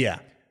 Yeah.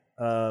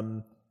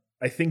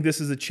 I think this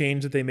is a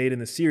change that they made in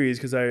the series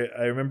because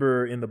I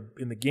remember in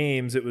the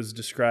games it was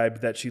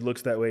described that she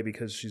looks that way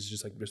because she's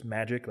just like there's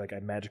magic, like I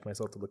magic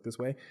myself to look this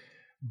way.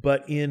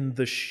 But in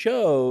the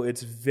show,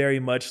 it's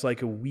very much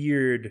like a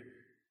weird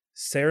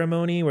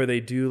ceremony where they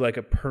do like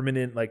a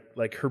permanent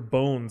like her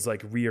bones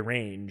like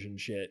rearrange and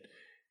shit,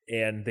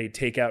 and they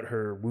take out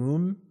her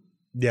womb.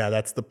 Yeah,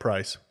 that's the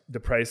price. The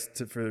price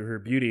for her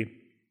beauty.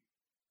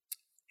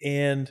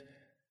 And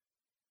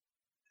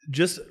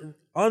just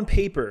on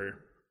paper,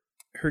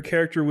 her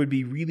character would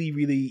be really,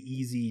 really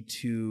easy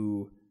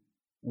to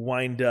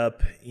wind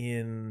up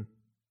in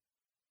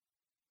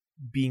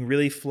being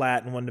really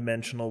flat and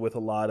one-dimensional with a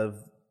lot of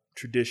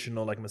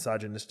traditional, like,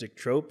 misogynistic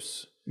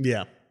tropes.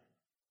 Yeah.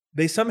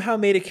 They somehow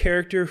made a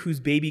character who's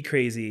baby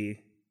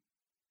crazy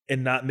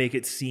and not make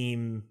it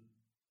seem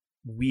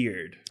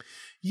weird.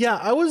 Yeah,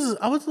 I was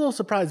a little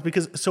surprised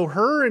because so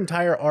her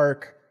entire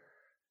arc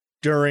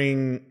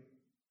during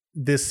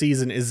this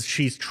season is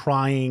she's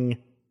trying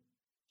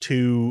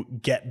to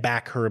get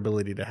back her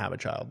ability to have a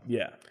child.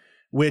 Yeah.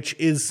 Which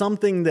is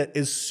something that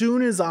as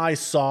soon as I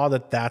saw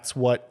that that's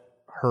what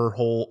her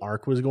whole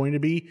arc was going to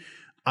be,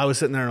 I was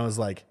sitting there and I was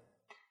like,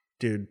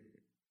 dude,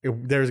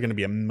 there's going to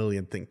be a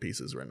million think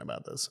pieces written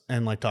about this.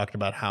 And like talked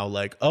about how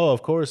like, oh,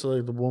 of course,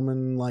 like the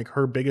woman, like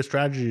her biggest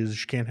tragedy is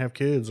she can't have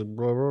kids.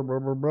 Blah, blah, blah,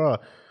 blah, blah.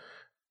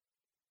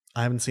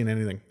 I haven't seen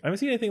anything. I haven't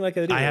seen anything like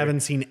that either. I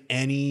haven't seen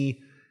any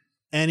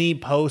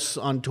posts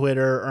on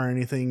Twitter or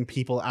anything,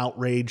 people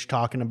outraged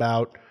talking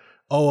about,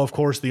 oh, of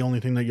course, the only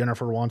thing that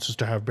Yennefer wants is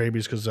to have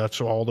babies because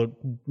that's all the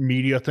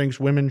media thinks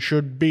women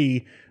should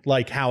be.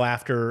 Like how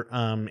after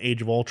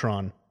Age of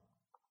Ultron,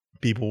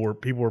 people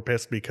were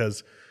pissed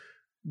because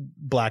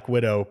Black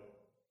Widow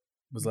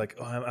Was like,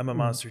 oh, I'm a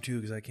monster too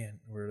because I can't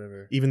or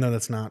whatever. even though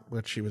that's not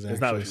what she was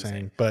That's not actually what she was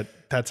saying. but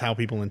that's how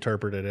people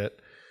interpreted it.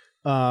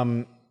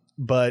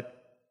 But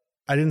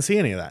I didn't see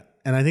any of that.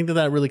 And I think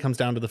that really comes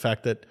down to the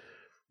fact that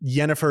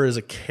Yennefer as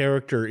a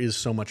character is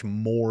so much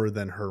more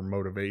than her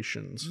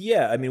motivations.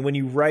 Yeah, I mean, when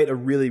you write a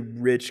really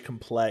rich,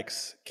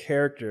 complex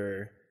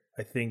character,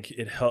 I think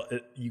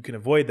you can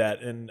avoid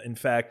that. And in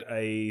fact,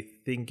 I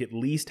think at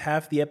least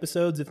half the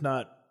episodes, if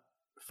not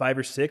 5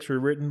 or 6, were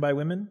written by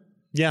women.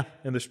 Yeah.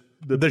 And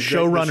the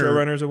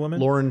showrunner is a woman.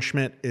 Lauren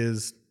Schmidt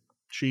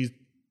she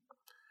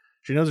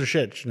knows her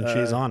shit and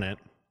she's on it.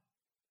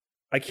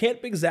 I can't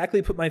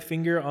exactly put my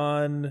finger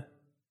on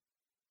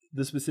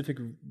the specific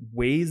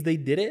ways they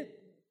did it.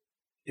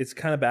 It's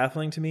kind of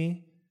baffling to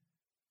me.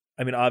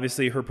 I mean,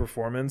 obviously her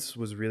performance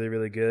was really,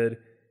 really good.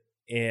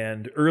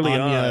 And early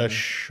Anya on...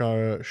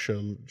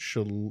 Charlotta?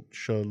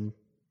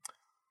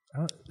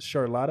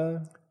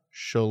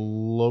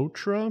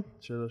 Chalotra?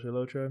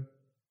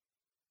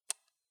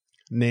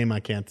 Name I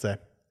can't say.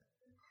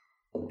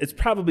 It's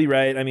probably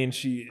right. I mean,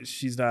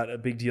 she's not a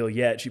big deal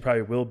yet. She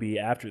probably will be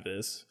after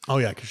this. Oh,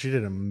 yeah, because she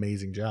did an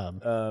amazing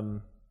job.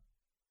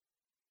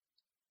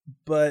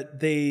 But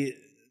I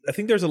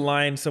think there's a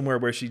line somewhere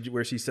where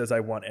she says, "I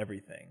want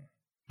everything."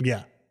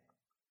 Yeah.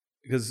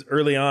 Because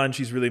early on,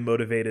 she's really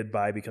motivated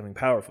by becoming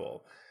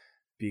powerful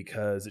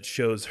because it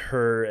shows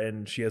her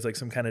and she has like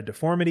some kind of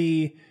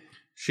deformity.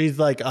 She's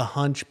like a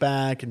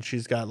hunchback and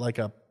she's got like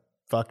a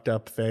fucked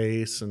up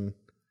face and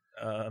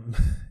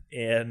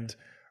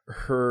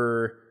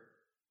her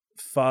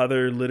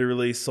father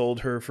literally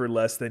sold her for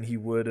less than he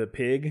would a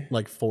pig.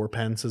 Like 4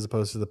 pence as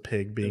opposed to the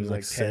pig being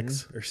like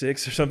 6 or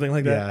 6 or something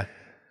like that. Yeah.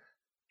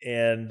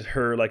 And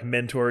her like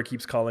mentor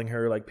keeps calling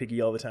her like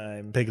Piggy all the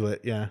time.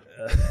 Piglet, yeah.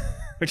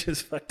 Which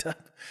is fucked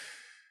up.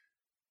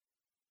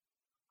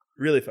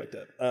 Really fucked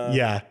up.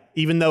 Yeah.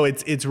 Even though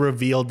it's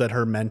revealed that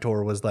her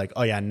mentor was like,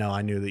 oh yeah, no,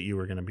 I knew that you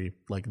were going to be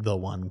like the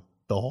one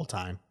the whole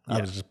time. I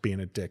was just being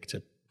a dick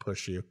to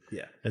push you.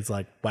 Yeah. It's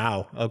like,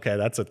 wow, okay,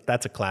 that's a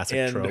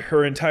classic trope. And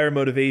her entire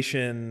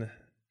motivation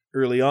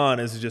early on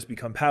is to just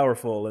become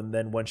powerful. And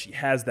then when she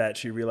has that,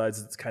 she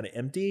realizes it's kind of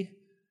empty.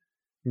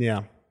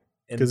 Yeah.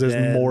 Because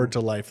there's more to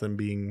life than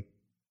being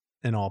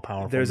an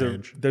all-powerful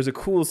mage. There's a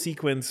cool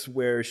sequence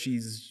where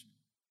she's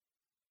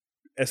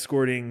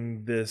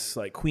escorting this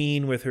like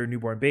queen with her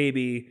newborn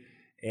baby,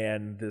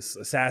 and this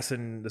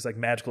like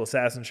magical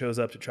assassin shows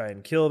up to try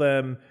and kill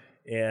them,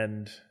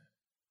 and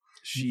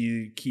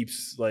she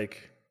keeps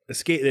like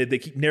they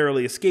keep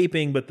narrowly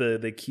escaping, but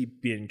they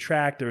keep being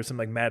tracked. There are some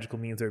like magical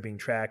means they're being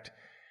tracked,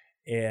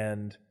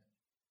 and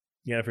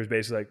Yennefer's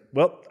basically like,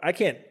 well, I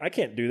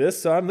can't do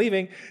this, so I'm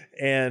leaving.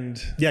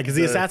 And yeah, because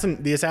the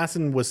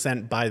assassin was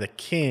sent by the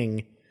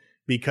king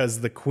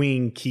because the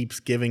queen keeps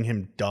giving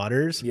him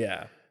daughters.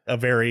 Yeah. A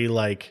very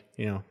like,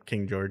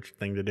 King George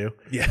thing to do.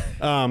 Yeah.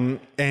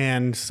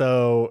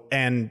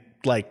 And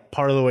like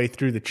part of the way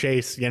through the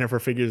chase,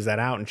 Yennefer figures that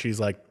out and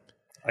she's like,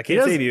 I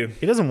can't save you.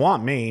 He doesn't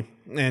want me.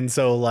 And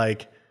so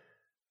like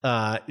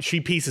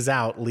she pieces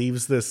out,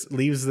 leaves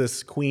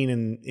this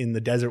queen in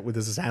the desert with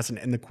this assassin,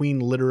 and the queen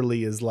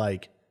literally is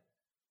like,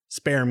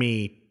 spare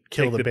me,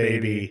 kill the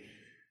baby,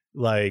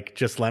 like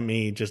just let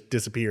me just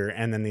disappear.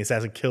 And then the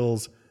assassin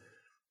kills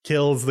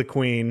the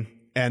queen,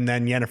 and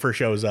then Yennefer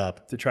shows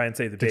up to try and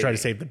save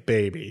the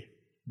baby,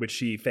 which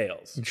she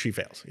fails.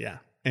 Yeah.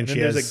 And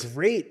there's a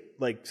great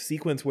like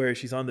sequence where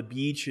she's on the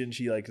beach and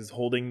she like is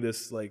holding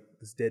this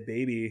dead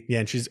baby. Yeah,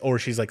 and she's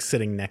like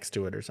sitting next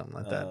to it or something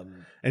like that.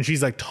 And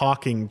she's like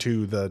talking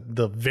to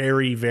the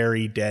very,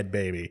 very dead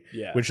baby.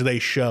 Yeah. Which they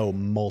show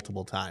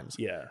multiple times.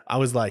 Yeah. I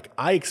was like,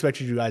 I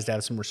expected you guys to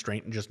have some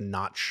restraint and just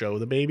not show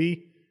the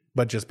baby,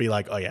 but just be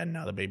like, oh yeah,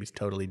 no, the baby's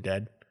totally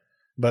dead.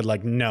 But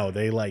like, no,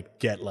 they like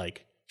get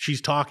like,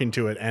 she's talking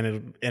to it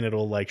and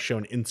it'll like show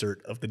an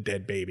insert of the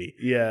dead baby.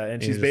 Yeah,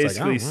 and she's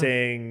basically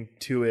saying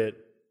to it,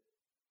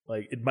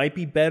 like, it might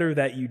be better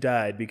that you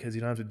died because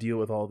you don't have to deal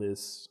with all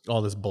this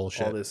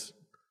bullshit, all this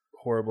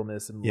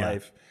horribleness in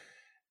life.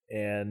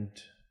 And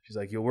she's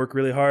like, you'll work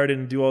really hard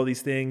and do all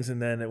these things,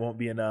 and then it won't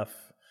be enough.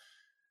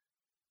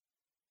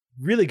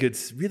 Really good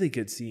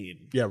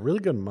scene. Yeah, really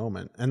good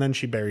moment. And then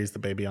she buries the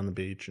baby on the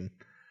beach and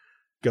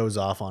goes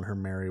off on her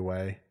merry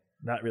way.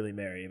 Not really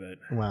merry, but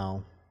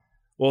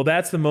well,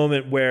 that's the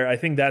moment where I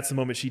think that's the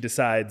moment she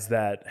decides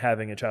that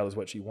having a child is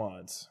what she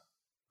wants.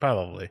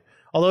 Probably.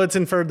 Although it's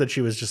inferred that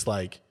she was just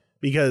like,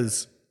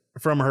 because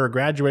from her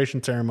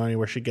graduation ceremony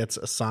where she gets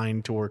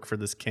assigned to work for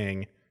this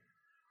king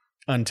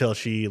until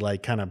she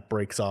like kind of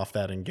breaks off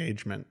that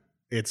engagement,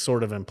 it's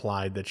sort of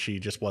implied that she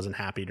just wasn't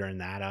happy during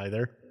that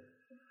either.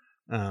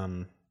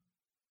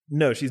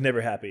 No, she's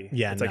never happy.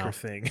 Yeah, it's like her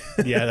thing.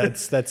 Yeah,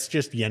 that's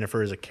just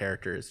Yennefer as a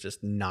character is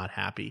just not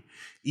happy.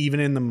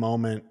 Even in the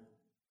moment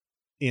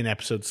in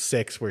episode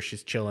 6 where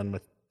she's chilling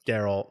with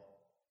Geralt,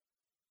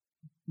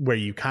 where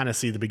you kind of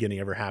see the beginning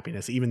of her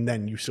happiness, even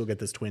then you still get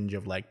this twinge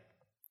of like,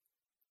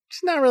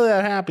 she's not really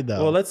that happy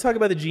though. Well, let's talk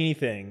about the genie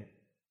thing.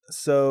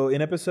 So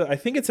in I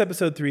think it's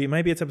episode 3,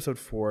 maybe it's episode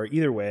 4.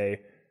 Either way,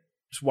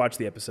 just watch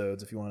the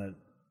episodes if you want to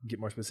get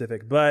more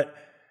specific. But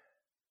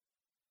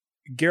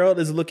Geralt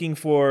is looking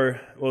for,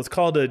 well,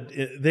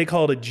 they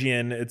call it a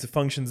djinn. It's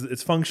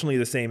functionally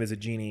the same as a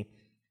genie.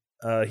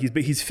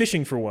 He's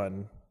fishing for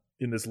one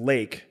in this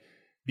lake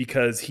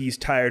because he's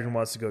tired and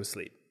wants to go to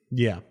sleep.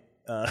 Yeah.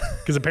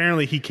 Because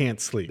apparently he can't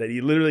sleep. That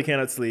he literally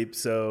cannot sleep,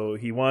 so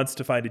he wants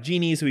to find a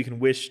genie so he can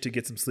wish to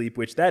get some sleep,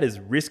 which that is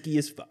risky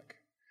as fuck.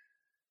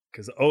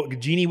 Because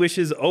genie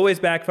wishes always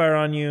backfire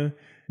on you.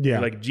 Yeah.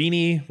 You're like,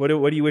 genie, what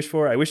do you wish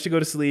for? I wish to go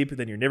to sleep, and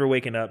then you're never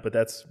waking up, but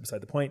that's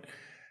beside the point.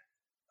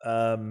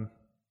 So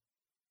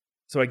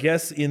I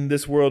guess in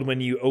this world,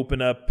 when you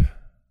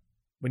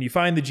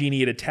find the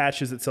genie, it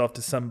attaches itself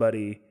to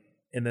somebody,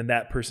 and then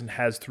that person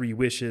has 3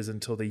 wishes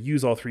until they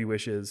use all 3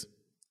 wishes,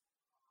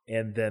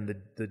 and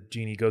then the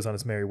genie goes on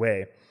its merry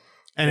way.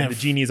 And the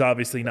genie is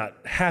obviously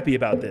not happy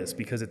about this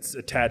because it's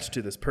attached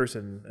to this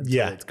person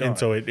until it's gone. And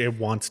so it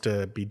wants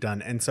to be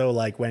done. And so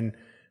like when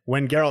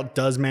Geralt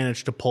does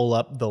manage to pull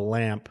up the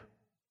lamp,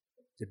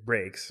 it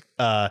breaks.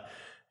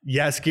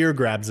 Jaskier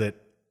grabs it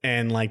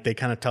and like they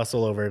kind of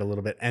tussle over it a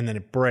little bit and then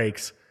it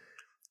breaks.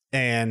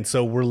 And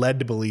so we're led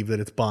to believe that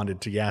it's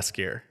bonded to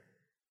Jaskier.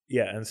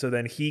 Yeah, and so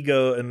then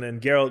then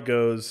Geralt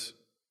goes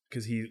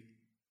because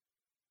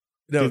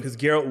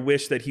Geralt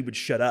wished that he would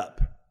shut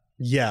up.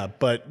 Yeah,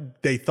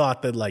 but they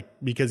thought that like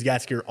because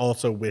Jaskier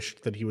also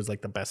wished that he was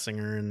like the best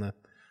singer in the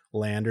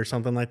land or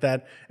something like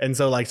that, and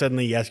so like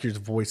suddenly Jaskier's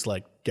voice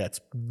like gets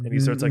and he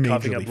starts like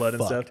coughing up blood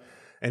fucked. And stuff,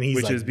 and he's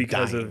which like is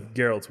because dying. of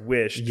Geralt's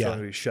wish to tell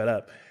him to shut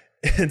up,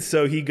 and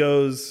so he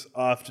goes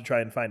off to try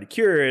and find a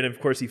cure, and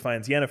of course he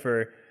finds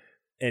Yennefer,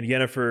 and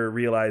Yennefer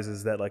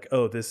realizes that like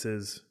this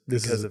is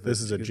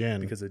a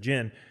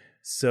djinn.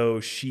 So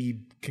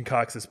she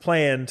concocts this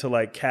plan to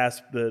like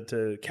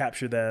to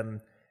capture them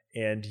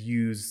and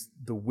use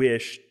the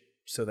wish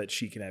so that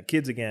she can have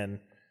kids again.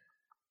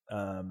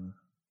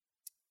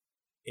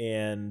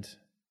 And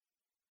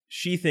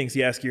she thinks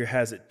Jaskier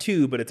has it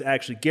too, but it's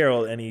actually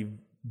Geralt, and he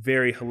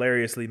very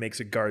hilariously makes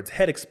a guard's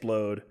head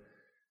explode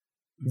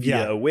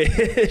via a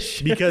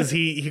wish. because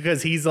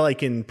he's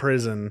like in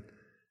prison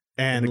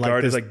and the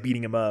guard is like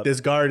beating him up.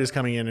 This guard is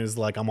coming in and is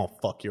like, I'm gonna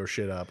fuck your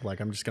shit up.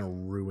 Like I'm just gonna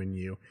ruin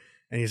you.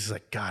 And he's just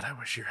like, God, I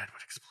wish your head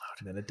would explode.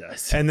 And then it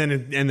does. And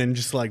then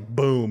just like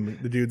boom,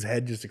 the dude's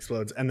head just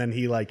explodes. And then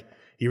he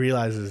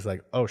realizes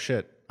like, oh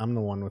shit, I'm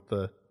the one with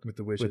the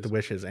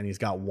wishes, and he's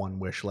got one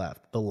wish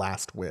left, the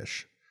last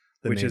wish,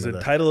 which is a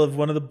title of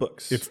one of the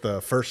books. It's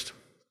the first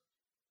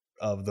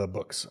of the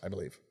books, I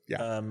believe.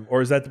 Yeah.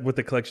 Or is that what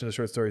the collection of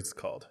short stories is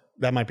called?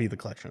 That might be the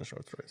collection of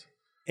short stories.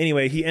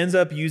 Anyway, he ends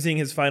up using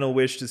his final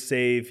wish to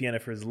save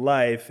Yennefer's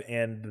life,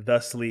 and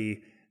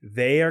thusly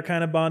they are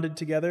kind of bonded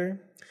together.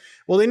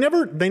 Well, they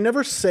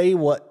never say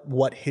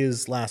what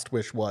his last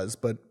wish was,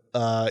 but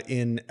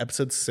in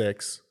episode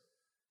 6,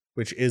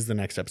 which is the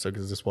next episode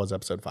because this was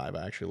episode 5,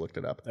 I actually looked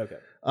it up. Okay.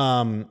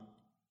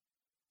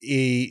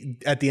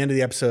 At the end of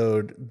the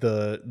episode,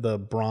 the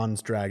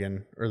bronze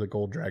dragon or the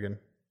gold dragon,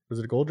 was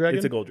it a gold dragon?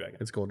 It's a gold dragon.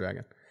 It's a gold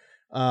dragon.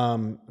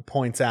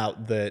 Points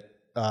out that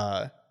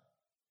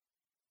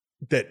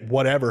that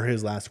whatever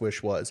his last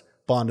wish was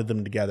bonded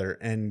them together,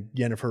 and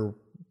Yennefer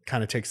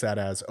kind of takes that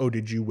as, oh,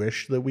 did you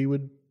wish that we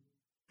would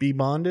be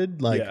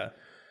bonded? Like, yeah.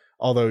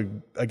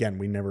 Although again,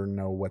 we never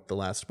know what the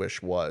last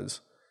wish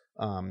was.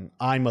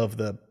 I'm of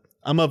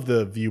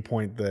the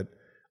viewpoint that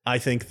I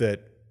think that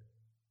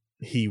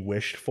he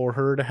wished for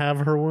her to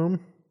have her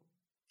womb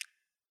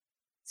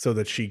so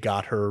that she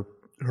got her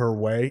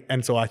way.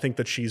 And so I think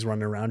that she's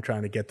running around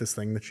trying to get this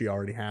thing that she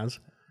already has.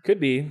 Could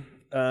be.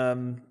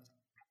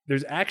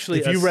 There's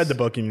actually, if you read the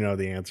book and you know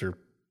the answer,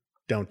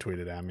 don't tweet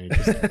it at me.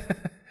 Just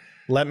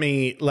let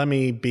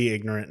me be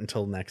ignorant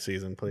until next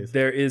season, please.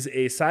 There is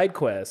a side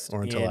quest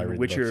or until I read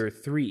Witcher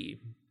 3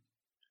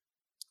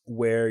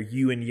 where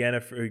you and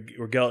Yennefer,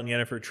 or Geralt and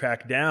Yennefer,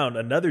 track down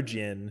another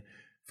djinn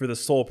for the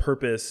sole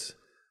purpose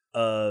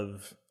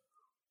of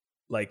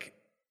like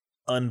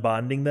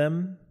unbonding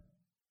them,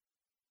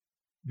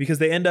 because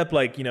they end up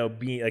like, you know,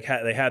 being like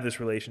they have this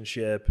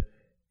relationship,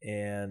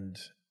 and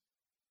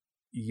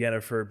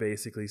Yennefer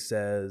basically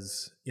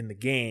says in the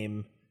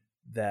game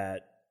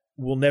that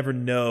we'll never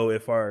know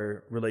if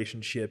our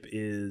relationship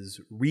is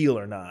real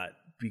or not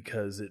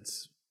because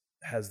it's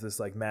has this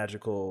like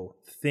magical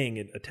thing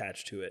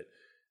attached to it.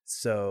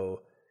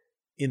 So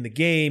in the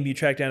game, you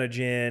track down a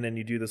djinn and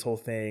you do this whole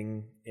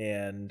thing,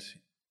 and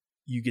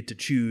you get to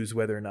choose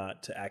whether or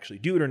not to actually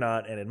do it or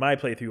not. And in my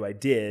playthrough, I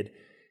did.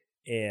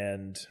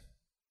 And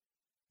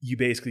you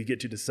basically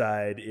get to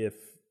decide if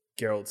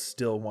Geralt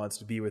still wants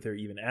to be with her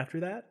even after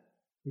that,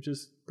 which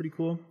is pretty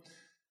cool.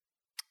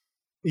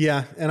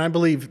 Yeah, and I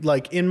believe,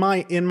 like, in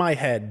my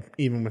head,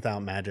 even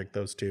without magic,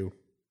 those two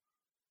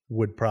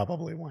would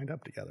probably wind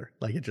up together.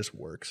 Like, it just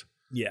works.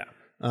 Yeah.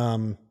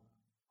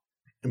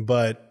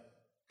 But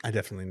I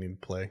definitely need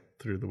to play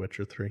through The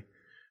Witcher 3.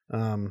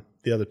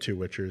 The other two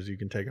Witchers, you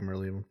can take them or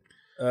leave them.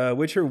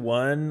 Witcher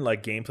 1,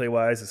 like,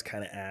 gameplay-wise, is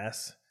kind of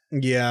ass.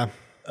 Yeah.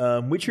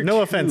 Witcher No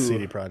 2, offense,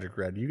 CD Projekt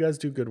Red. You guys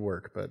do good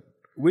work, but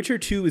Witcher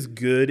 2 is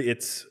good.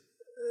 It's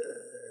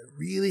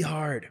really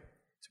hard.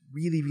 It's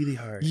really, really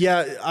hard.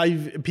 yeah,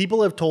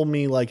 people have told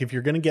me like if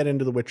you're going to get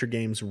into the Witcher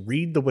games,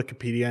 read the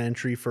Wikipedia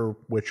entry for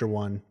Witcher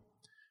 1.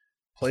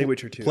 Play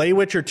Witcher 2. Play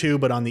Witcher 2,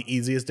 but on the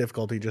easiest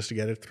difficulty just to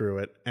get it through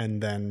it,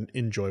 and then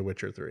enjoy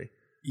Witcher 3.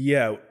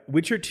 Yeah,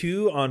 Witcher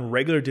 2 on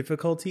regular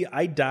difficulty,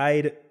 I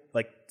died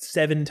like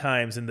 7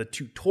 times in the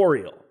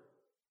tutorial.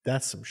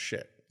 That's some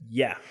shit.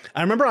 Yeah.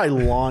 I remember I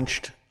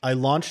launched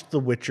The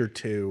Witcher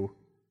 2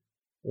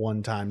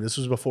 one time. This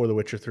was before The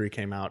Witcher 3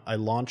 came out. I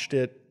launched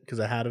it because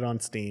I had it on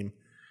Steam.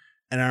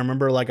 And I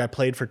remember like I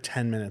played for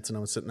 10 minutes and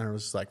I was sitting there and I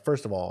was just like,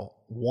 first of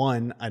all,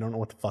 1, I don't know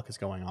what the fuck is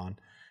going on.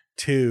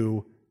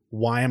 2,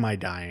 why am I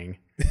dying?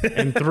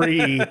 And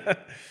 3,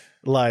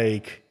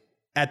 like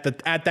at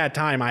that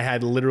time I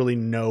had literally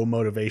no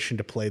motivation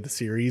to play the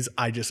series.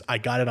 I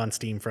got it on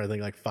Steam for I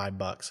think like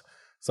 $5.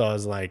 So I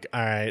was like,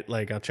 all right,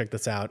 like I'll check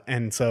this out.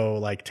 And so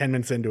like 10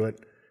 minutes into it,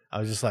 I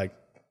was just like,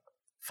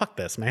 fuck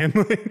this, man.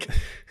 Like,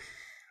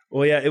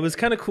 well, yeah, it was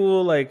kind of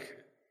cool. Like,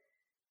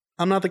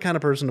 I'm not the kind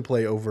of person to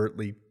play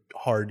overtly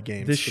hard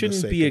games. This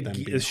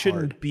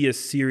shouldn't be a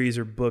series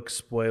or book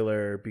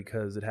spoiler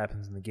because it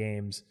happens in the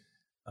games.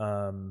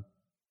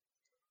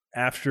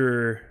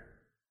 After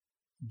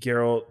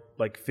Geralt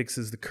like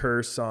fixes the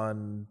curse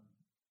on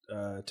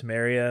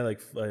Temeria,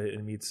 like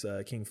and meets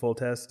King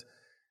Foltest,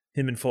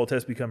 him and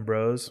Foltest become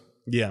bros.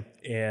 Yeah,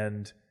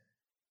 and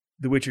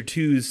The Witcher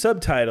 2's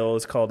subtitle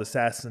is called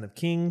Assassin of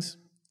Kings,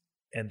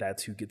 and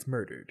that's who gets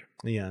murdered.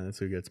 Yeah, that's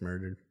who gets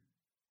murdered.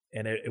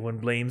 And everyone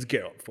blames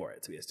Geralt for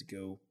it, so he has to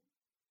go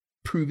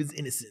prove his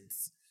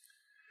innocence.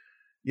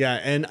 Yeah,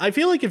 and I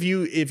feel like if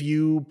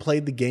you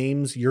played the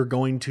games, you're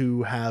going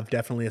to have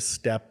definitely a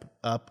step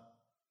up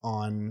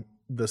on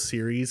the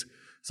series.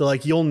 So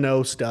like you'll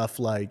know stuff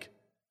like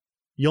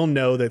you'll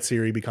know that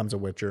Ciri becomes a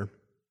Witcher.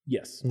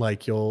 Yes.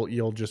 Like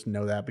you'll just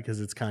know that because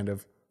it's kind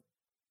of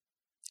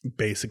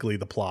basically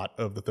the plot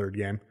of the third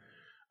game.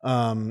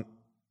 Don't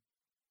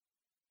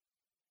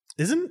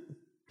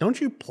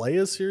you play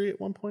as Ciri at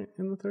one point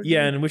in the third game?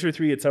 Yeah, in Witcher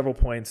 3 at several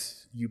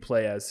points you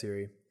play as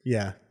Ciri.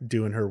 Yeah,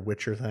 doing her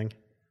Witcher thing.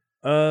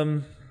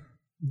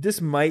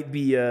 This might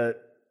be a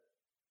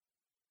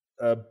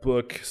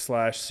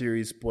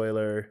book/series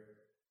spoiler.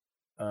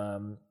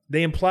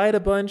 They implied a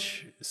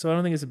bunch, so I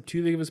don't think it's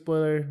too big of a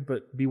spoiler,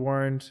 but be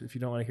warned, if you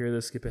don't want to hear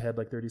this, skip ahead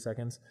like 30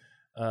 seconds.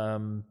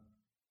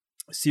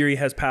 Ciri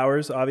has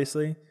powers,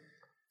 obviously.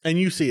 And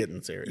you see it in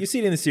the series. You see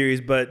it in the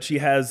series, but she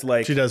has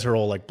like... She does her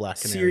whole like black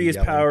canary serious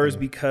powers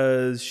thing.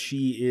 Because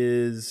she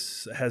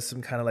has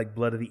some kind of like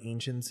blood of the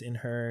ancients in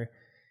her.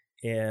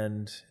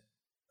 And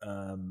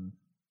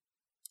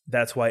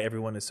that's why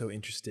everyone is so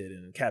interested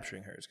in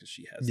capturing her, because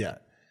she has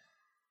that.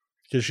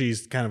 Because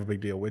she's kind of a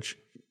big deal, which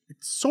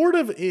sort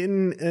of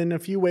in a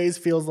few ways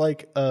feels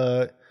like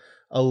a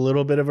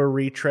little bit of a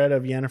retread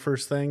of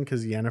Yennefer's thing,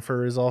 because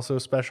Yennefer is also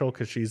special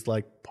because she's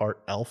like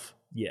part elf.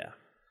 Yeah.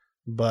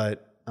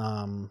 But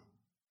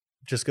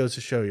just goes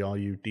to show you, all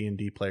you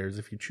D&D players,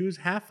 if you choose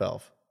half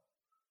elf,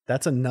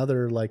 that's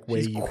another like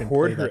way you can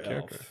play that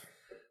character. Elf.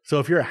 So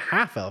if you're a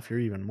half elf, you're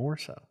even more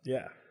so.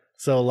 Yeah.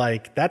 So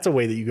like that's a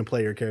way that you can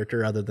play your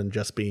character other than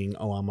just being,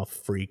 oh, I'm a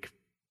freak,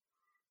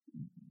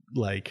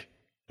 like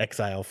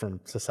exile from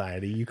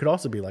society. You could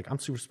also be like, I'm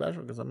super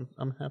special because I'm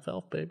half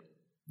elf, babe.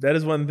 That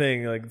is one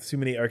thing, like too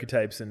many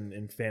archetypes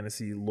in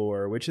fantasy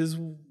lore, which is,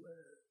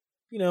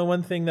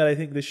 one thing that I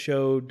think this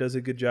show does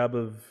a good job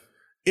of.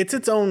 It's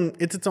its own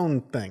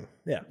thing.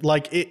 Yeah.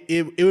 Like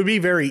it would be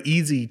very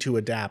easy to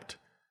adapt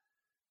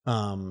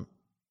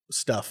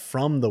stuff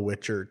from The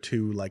Witcher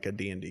to like a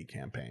D&D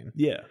campaign.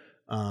 Yeah.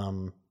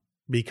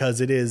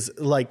 Because it is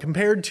like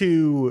compared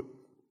to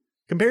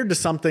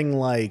something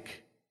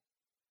like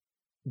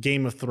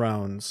Game of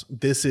Thrones,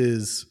 this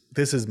is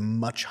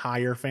much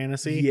higher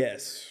fantasy.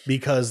 Yes.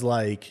 Because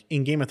like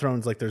in Game of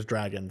Thrones, like there's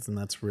dragons, and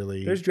that's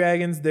really there's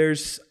dragons,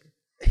 there's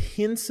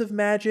hints of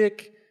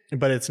magic.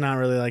 But it's not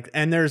really like,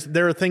 and there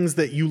are things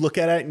that you look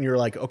at it and you're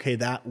like, okay,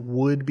 that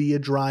would be a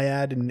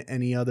dryad in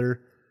any other,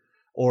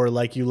 or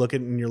like you look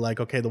at it and you're like,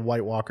 okay, the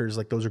White Walkers,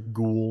 like those are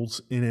ghouls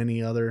in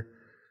any other.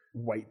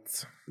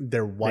 Whites.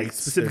 They're whites.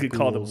 They specifically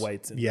call them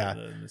whites in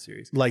the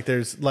series.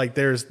 There's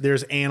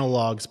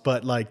analogs,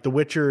 but like The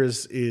Witcher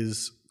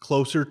is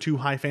closer to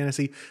high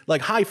fantasy.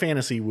 Like high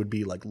fantasy would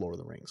be like Lord of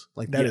the Rings.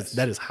 Like that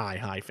is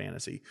high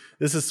fantasy.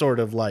 This is sort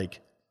of like,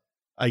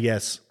 I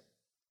guess,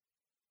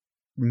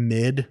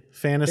 mid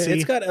fantasy.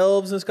 It's got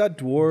elves and it's got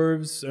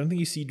dwarves. I don't think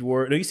you see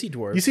dwarves. No, you see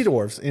dwarves. You see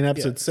dwarves in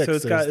episode 6. So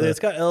it's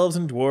got elves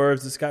and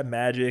dwarves. It's got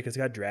magic. It's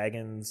got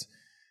dragons.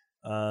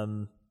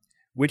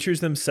 Witchers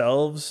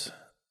themselves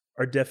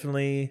are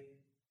definitely...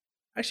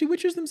 Actually,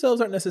 Witchers themselves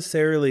aren't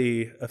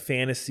necessarily a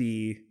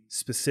fantasy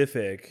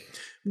specific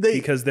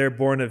because they're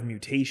born of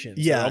mutations.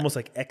 Yeah. They're almost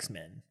like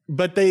X-Men.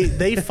 But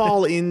they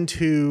fall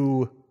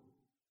into...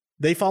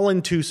 They fall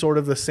into sort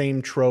of the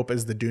same trope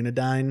as the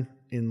Dunedain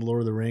in Lord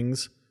of the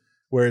Rings,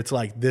 where it's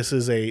like this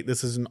is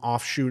an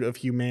offshoot of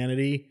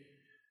humanity,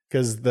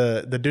 because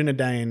the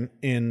Dunedain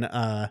in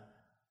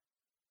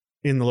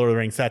in the Lord of the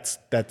Rings,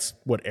 that's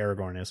what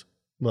Aragorn is.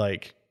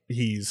 Like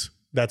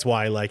that's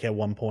why like at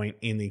one point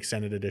in the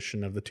extended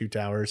edition of the Two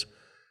Towers,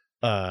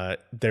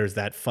 there's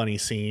that funny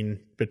scene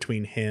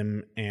between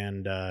him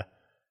and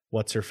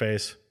what's her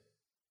face?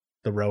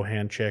 The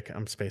Rohan chick.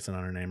 I'm spacing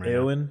on her name right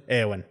Éowyn? now.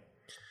 Éowyn.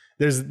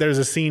 There's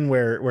a scene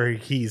where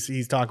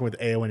he's talking with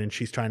Éowyn and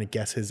she's trying to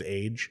guess his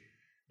age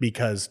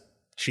because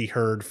she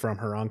heard from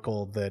her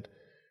uncle that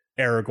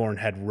Aragorn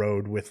had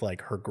rode with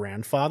like her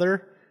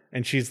grandfather,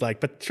 and she's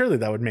like, but surely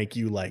that would make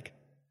you like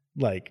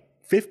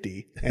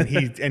 50, and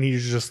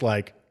he's just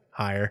like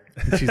higher,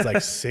 and she's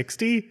like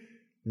 60,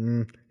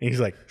 and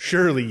he's like,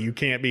 surely you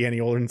can't be any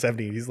older than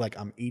 70. He's like,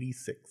 I'm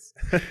 86.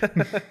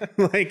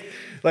 like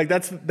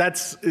that's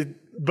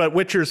but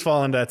Witchers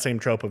fall into that same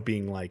trope of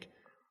being like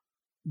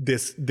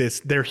this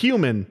they're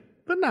human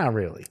but not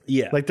really.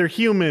 Yeah. Like they're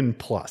human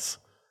plus.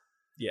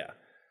 Yeah.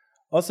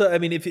 Also, I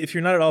mean, if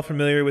you're not at all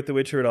familiar with The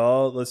Witcher at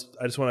all,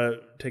 I just want to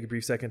take a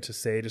brief second to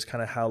say just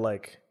kind of how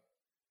like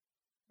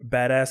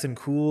badass and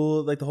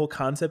cool like the whole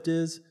concept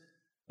is.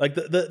 Like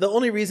the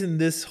only reason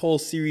this whole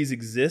series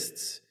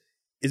exists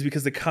is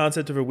because the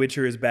concept of a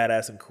Witcher is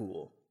badass and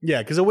cool.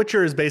 Yeah, because a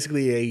Witcher is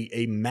basically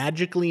a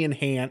magically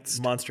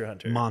enhanced Monster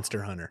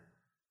hunter.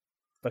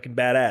 Fucking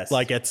badass.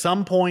 Like at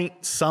some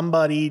point,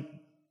 somebody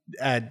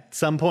at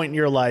some point in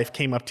your life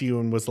came up to you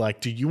and was like,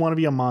 do you want to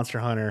be a monster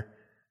hunter?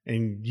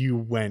 And you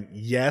went,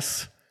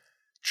 yes,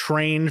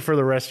 trained for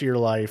the rest of your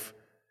life.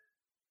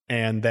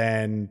 And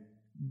then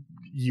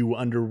you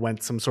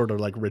underwent some sort of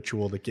like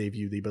ritual that gave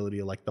you the ability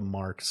to like the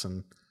marks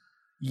and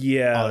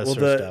all that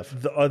sort of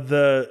stuff.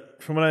 The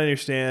from what I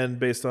understand,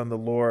 based on the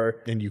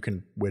lore, and you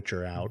can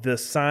witcher out. The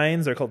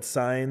signs are called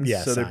signs.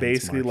 Yeah, so they're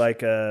basically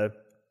marks.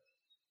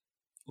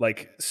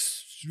 like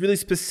really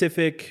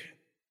specific,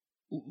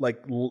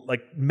 like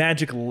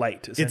magic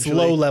light. It's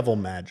low level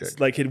magic. It's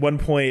like at one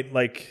point,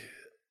 like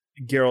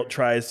Geralt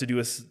tries to do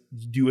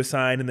a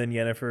sign, and then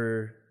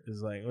Yennefer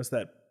is like, "What's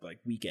that? Like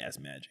weak ass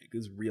magic?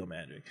 This is real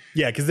magic."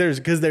 Yeah, because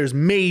there's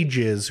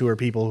mages who are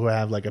people who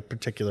have like a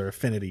particular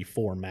affinity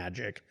for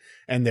magic,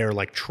 and they're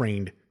like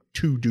trained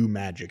to do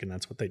magic, and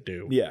that's what they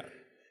do. Yeah.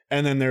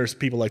 And then there's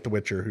people like the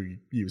Witcher who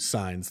use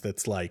signs.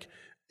 That's like,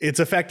 it's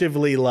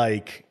effectively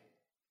like,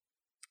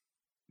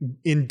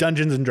 in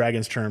Dungeons and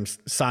Dragons terms,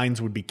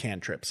 signs would be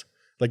cantrips.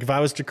 Like if I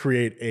was to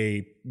create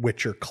a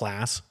Witcher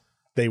class,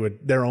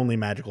 their only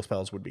magical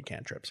spells would be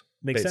cantrips.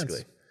 Makes basically.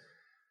 sense.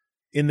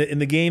 In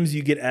the games,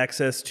 you get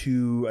access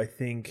to, I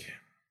think,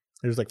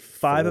 there's like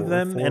 5 of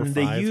them, four or and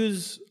they five.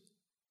 use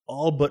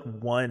all but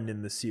one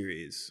in the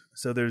series.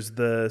 So there's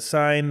the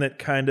sign that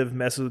kind of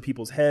messes with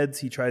people's heads.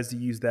 He tries to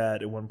use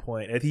that at one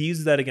point. And he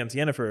uses that against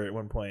Yennefer at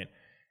one point.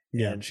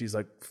 Yeah. And she's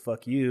like,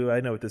 fuck you, I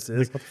know what this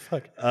is. Like, what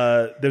the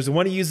fuck? There's the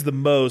one he uses the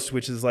most,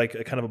 which is like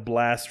a kind of a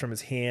blast from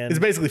his hand. It's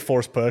basically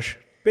force push.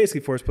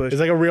 Basically force push. It's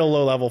like a real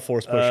low level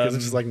force push because it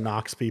just like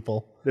knocks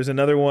people. There's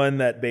another one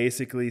that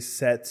basically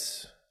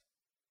sets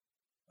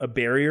a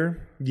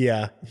barrier.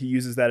 Yeah, he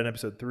uses that in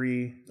episode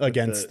 3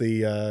 against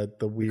the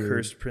weird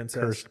cursed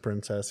princess. Cursed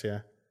princess,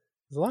 yeah.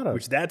 There's a lot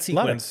of that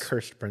sequence a lot of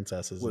cursed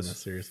princesses in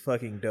this series.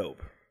 Fucking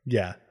dope.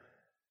 Yeah.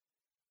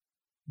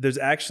 There's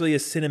actually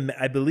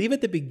I believe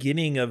at the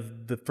beginning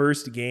of the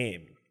first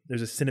game,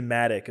 there's a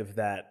cinematic of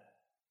that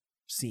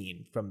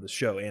scene from the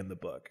show and the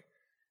book,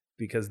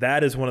 because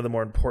that is one of the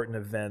more important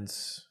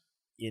events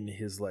in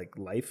his like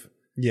life.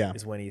 Yeah,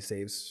 is when he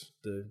saves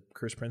the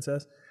cursed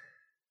princess.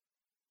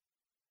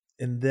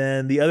 And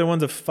then the other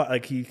one's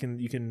like he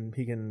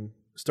can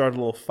start a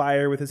little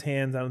fire with his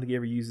hands. I don't think he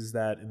ever uses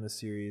that in the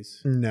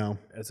series. No,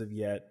 as of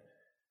yet.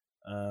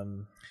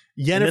 Yennefer,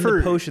 and then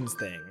the potions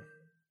thing.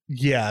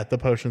 Yeah, the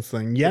potions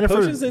thing. The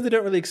potions thing they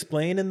don't really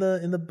explain in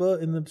the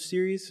book in the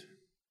series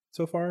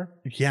so far.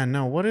 Yeah,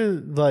 no. What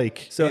is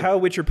like? So how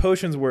Witcher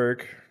potions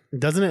work?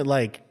 Doesn't it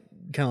like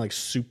kind of like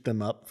soup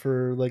them up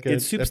for like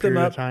it soups them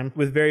up time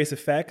with various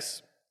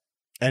effects,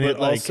 and but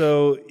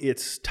also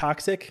it's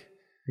toxic.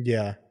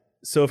 Yeah.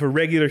 So if a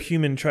regular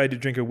human tried to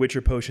drink a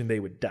Witcher potion, they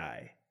would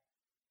die.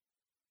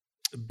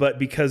 But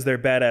because they're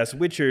badass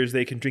Witchers,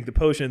 they can drink the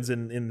potions.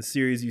 And in the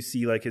series, you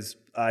see like his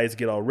eyes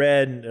get all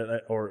red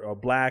or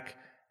black,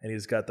 and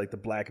he's got like the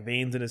black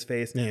veins in his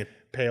face. Yeah,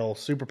 pale,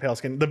 super pale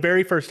skin. The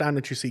very first time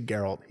that you see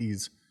Geralt,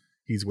 he's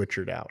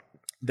Witchered out.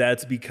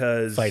 That's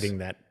because fighting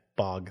that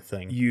bog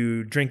thing.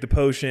 You drink the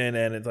potion,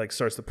 and it like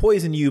starts to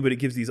poison you, but it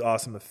gives these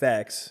awesome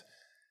effects.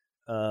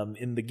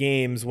 In the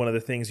games, one of the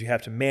things you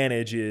have to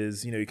manage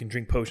is, you can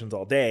drink potions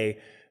all day,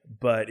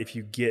 but if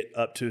you get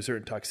up to a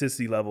certain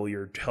toxicity level,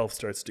 your health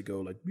starts to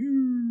go like,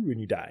 and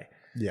you die.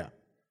 Yeah.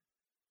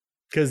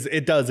 Because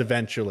it does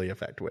eventually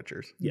affect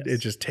Witchers. Yes. It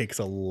just takes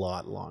a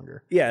lot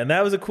longer. Yeah, and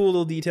that was a cool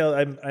little detail.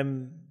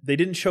 They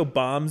didn't show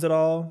bombs at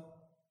all.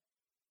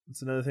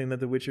 It's another thing that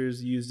the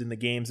Witchers used in the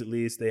games, at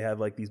least. They have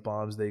like these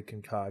bombs they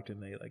concoct,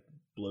 and they like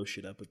blow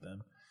shit up with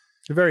them.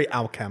 They're very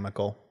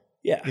alchemical.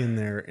 Yeah, in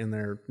their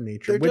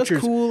nature. They're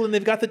just cool, and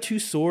they've got the 2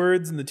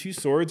 swords, and the 2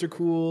 swords are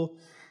cool.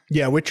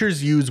 Yeah,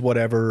 Witchers use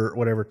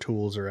whatever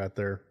tools are at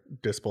their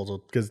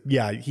disposal. Because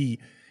he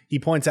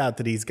points out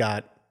that he's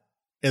got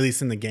at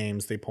least in the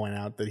games, they point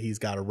out that he's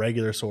got a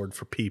regular sword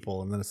for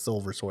people and then a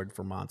silver sword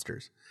for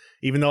monsters.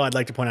 Even though I'd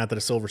like to point out that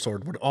a silver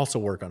sword would also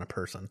work on a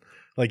person.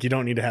 Like, you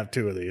don't need to have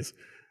two of these.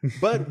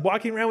 But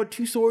walking around with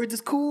two swords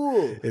is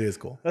cool. It is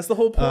cool. That's the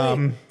whole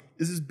point.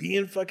 This is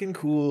being fucking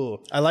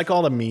cool. I like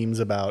all the memes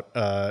about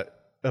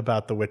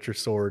the Witcher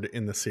sword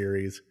in the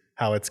series.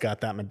 How it's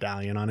got that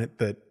medallion on it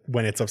that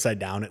when it's upside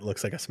down, it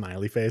looks like a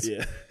smiley face.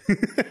 Yeah.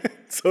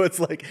 So it's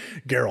like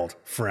Geralt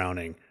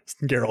frowning,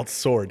 Geralt's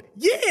sword.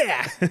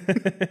 Yeah.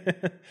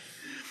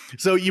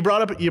 So you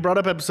brought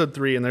up episode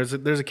 3, and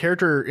there's a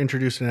character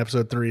introduced in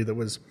episode 3 that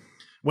was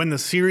when the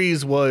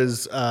series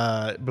was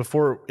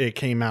before it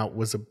came out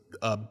was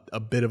a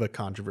bit of a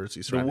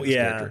controversy surrounding this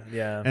character.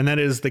 Yeah. And that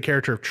is the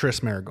character of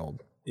Triss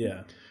Marigold.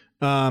 Yeah.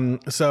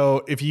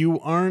 So if you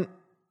aren't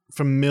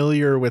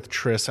familiar with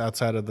Triss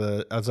outside of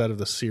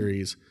the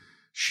series,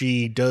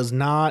 she does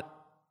not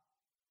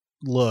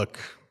look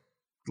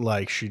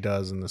like she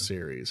does in the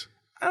series.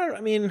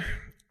 I mean,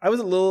 I was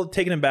a little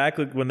taken aback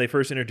when they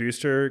first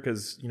introduced her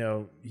because,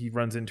 he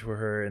runs into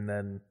her and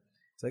then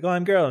it's like, oh,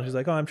 I'm Geralt. And she's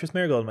like, oh, I'm Triss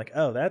Marigold. I'm like,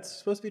 oh, that's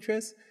supposed to be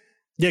Triss?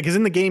 Yeah, because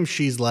in the game,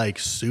 she's like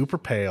super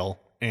pale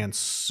and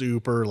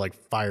super like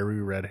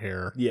fiery red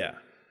hair. Yeah.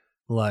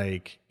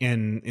 Like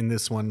in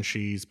this one,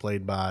 she's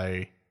played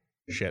by...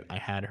 Shit, I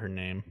had her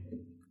name,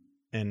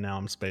 and now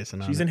I'm spacing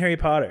on it. She's in Harry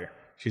Potter.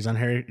 She's in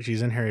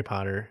Harry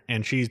Potter,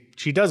 and she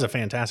does a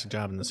fantastic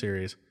job in the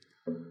series.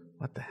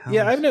 What the hell?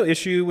 Yeah, I have no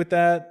issue with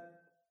that.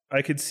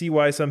 I could see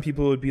why some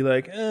people would be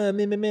like,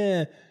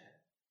 meh.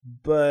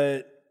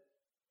 But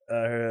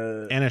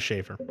Anna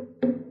Schaefer.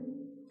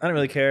 I don't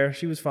really care.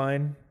 She was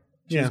fine.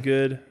 She was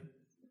good.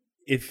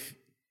 If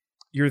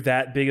you're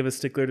that big of a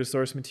stickler to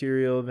source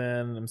material,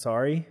 then I'm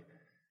sorry.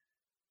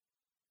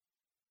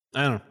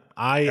 I don't know.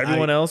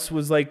 Everyone else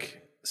was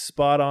like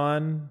spot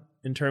on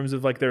in terms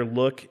of like their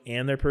look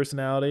and their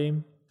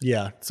personality.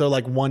 Yeah. So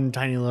like one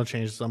tiny little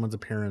change to someone's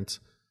appearance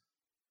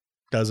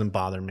doesn't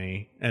bother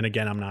me. And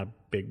again, I'm not a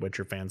big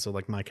Witcher fan, so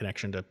like my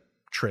connection to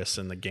Triss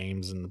and the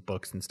games and the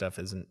books and stuff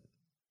isn't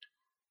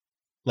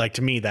like,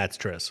 to me that's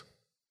Triss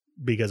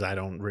because I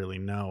don't really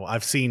know.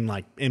 I've seen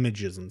like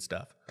images and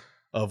stuff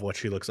of what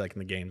she looks like in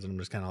the games, and I'm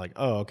just kind of like,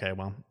 oh, okay,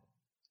 well,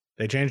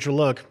 they changed her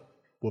look.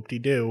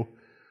 Whoop-de-doo.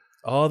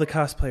 All the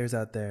cosplayers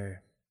out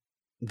there.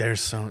 There's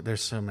so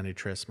many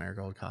Triss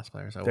Marigold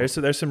cosplayers.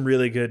 There's some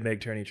really good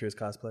Meg Turney Triss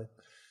cosplay.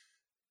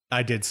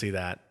 I did see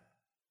that.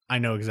 I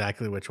know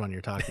exactly which one you're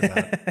talking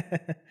about.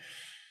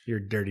 You're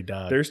a dirty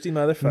dog. Thirsty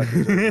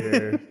motherfuckers over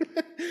here.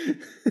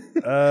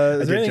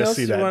 Is there anything else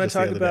you want to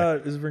talk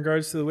about in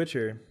regards to The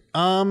Witcher?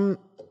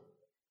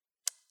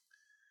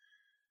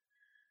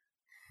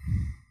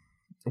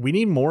 We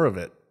need more of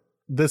it.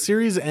 The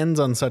series ends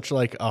on such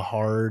like a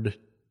hard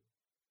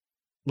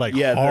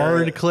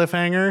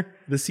cliffhanger.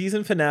 The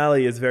season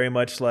finale is very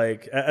much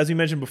like, as we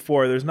mentioned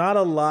before, there's not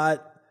a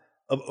lot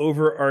of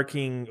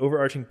overarching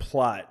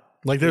plot.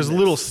 Like there's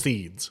little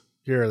seeds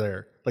here or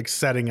there, like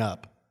setting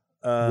up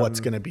what's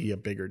going to be a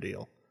bigger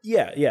deal.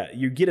 Yeah.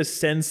 You get a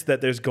sense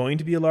that there's going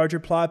to be a larger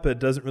plot, but it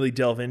doesn't really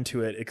delve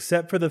into it,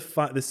 except for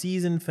the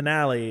season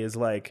finale is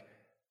like,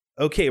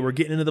 okay, we're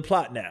getting into the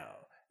plot now.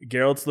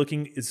 Geralt's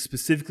is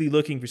specifically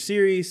looking for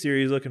Ciri.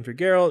 Ciri's looking for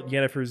Geralt.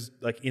 Yennefer's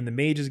like in the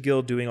Mages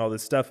Guild doing all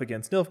this stuff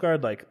against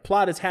Nilfgaard. Like,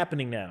 plot is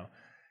happening now.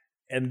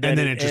 And then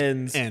it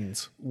just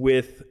ends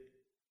with,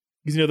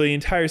 because the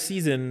entire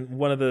season,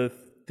 one of the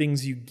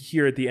things you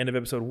hear at the end of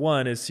episode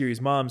 1 is Ciri's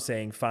mom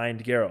saying,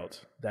 find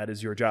Geralt. That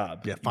is your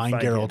job. Yeah, find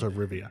Geralt of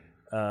Rivia.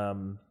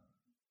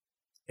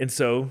 And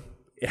so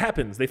it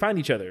happens. They find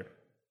each other.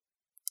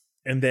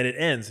 And then it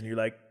ends, and you're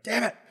like,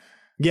 damn it.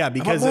 Yeah,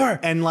 because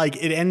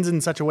it ends in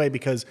such a way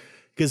because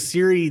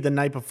Ciri the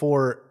night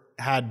before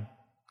had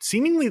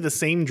seemingly the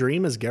same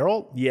dream as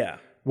Geralt. Yeah.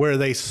 Where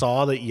they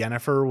saw that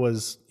Yennefer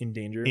was in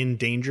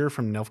danger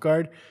from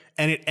Nilfgaard.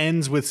 And it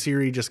ends with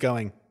Ciri just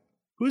going,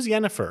 who's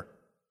Yennefer?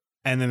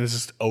 And then it's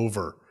just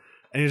over.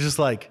 And you're just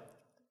like,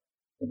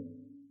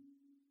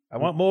 I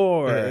want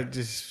more.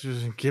 Just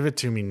give it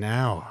to me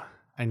now.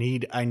 I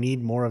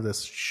need more of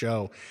this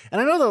show. And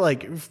I know that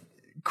like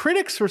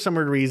critics for some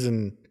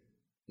reason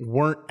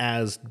weren't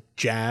as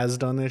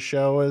jazzed on this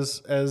show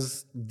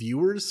as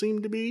viewers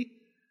seem to be,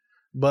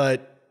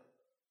 but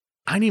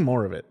I need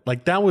more of it.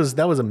 Like that was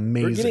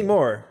amazing.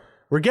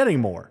 We're getting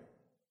more.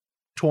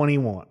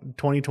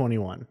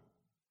 2021.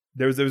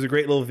 There was a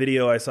great little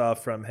video I saw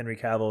from Henry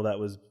Cavill that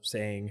was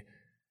saying,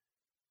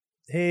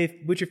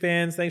 hey, Witcher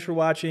fans, thanks for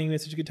watching. We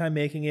had such a good time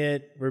making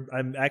it.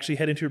 I'm actually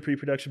heading to a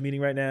pre-production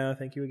meeting right now.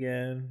 Thank you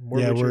again. More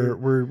Witcher.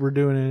 We're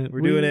doing it.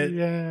 We're doing it.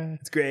 Yeah.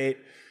 It's great.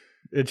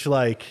 It's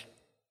like,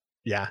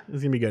 yeah,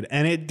 it's gonna be good.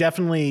 And it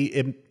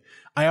definitely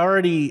I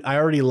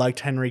already liked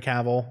Henry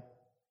Cavill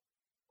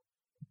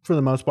for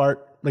the most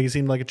part. Like he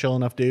seemed like a chill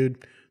enough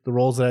dude. The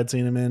roles that I'd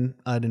seen him in,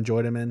 I'd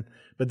enjoyed him in.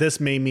 But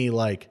this made me a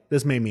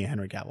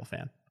Henry Cavill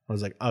fan. I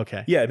was like,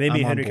 okay. Yeah, it made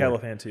me a Henry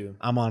Cavill fan too.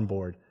 I'm on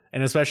board.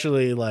 And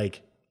especially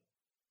like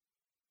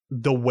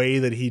the way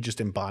that he just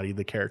embodied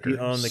the character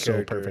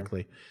so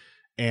perfectly.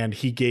 And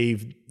he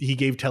gave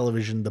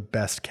television the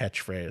best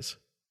catchphrase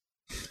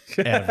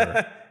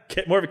ever.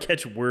 More of a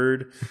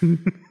catchword.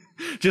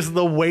 Just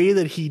the way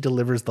that he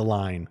delivers the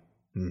line,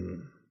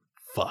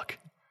 fuck,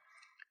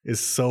 is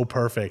so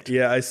perfect.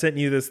 Yeah, I sent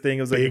you this thing.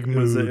 It was like Big it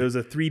was mood.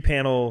 a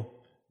 3-panel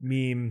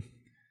meme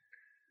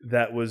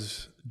that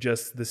was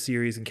just the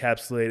series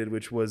encapsulated,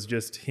 which was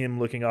just him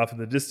looking off in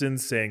the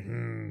distance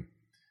saying,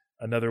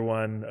 another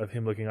one of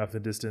him looking off in the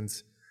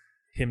distance,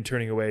 him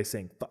turning away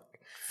saying, fuck.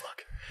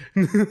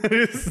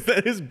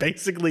 That is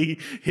basically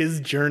his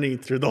journey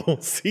through the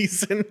whole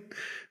season.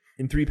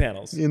 In 3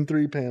 panels. In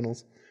 3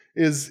 panels.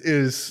 It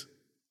is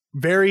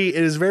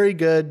very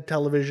good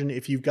television.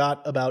 If you've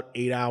got about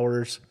 8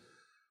 hours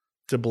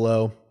to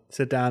blow,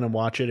 sit down and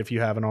watch it if you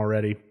haven't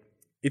already.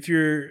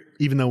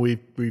 Even though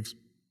we've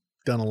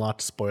done a lot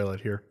to spoil it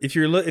here. If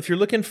you're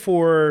looking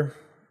for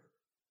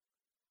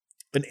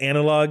an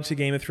analog to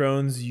Game of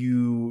Thrones,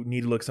 you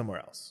need to look somewhere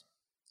else.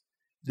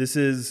 This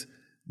is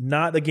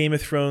not the Game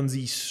of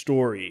Thrones-y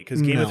story,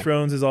 because Game of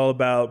Thrones is all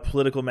about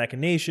political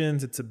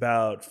machinations. It's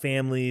about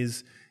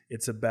families.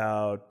 It's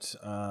about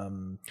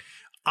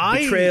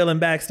betrayal and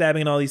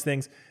backstabbing and all these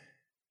things.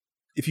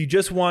 If you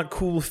just want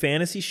cool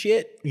fantasy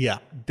shit,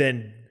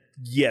 then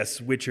yes,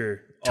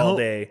 Witcher all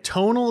day.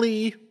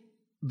 Tonally,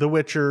 The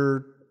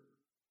Witcher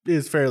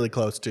is fairly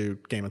close to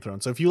Game of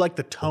Thrones. So if you like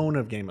the tone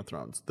of Game of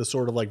Thrones, the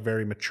sort of like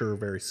very mature,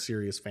 very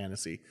serious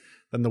fantasy,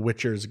 then The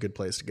Witcher is a good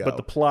place to go. But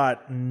the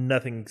plot,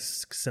 nothing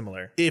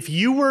similar. If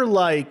you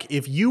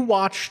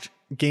watched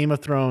Game of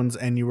Thrones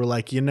and you were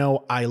like,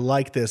 I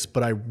like this,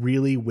 but I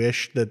really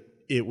wish that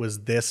it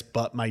was this,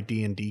 but my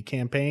D&D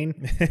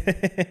campaign,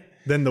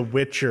 then The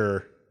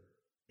Witcher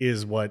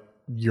is what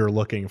you're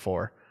looking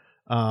for.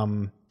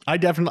 I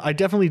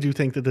definitely do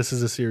think that this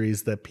is a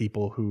series that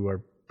people who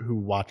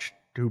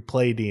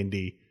play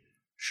D&D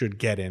should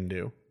get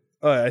into.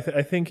 I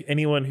think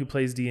anyone who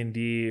plays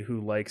D&D who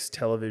likes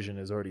television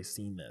has already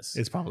seen this.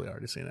 It's probably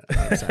already seen it.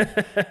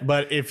 100%.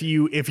 But if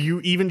you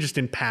even just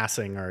in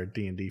passing are a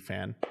D&D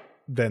fan,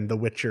 then The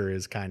Witcher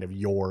is kind of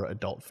your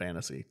adult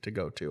fantasy to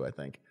go to, I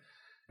think.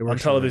 On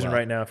television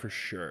right now, for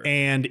sure.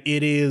 And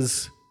it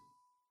is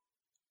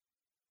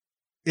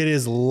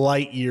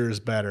light years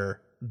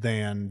better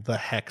than The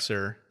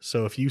Hexer.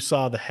 So if you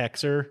saw The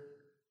Hexer,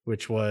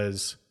 which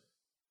was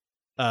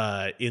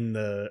in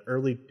the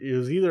it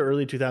was either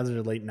early 2000s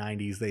or late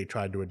 90s, they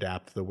tried to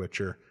adapt The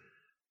Witcher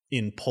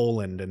in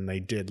Poland, and they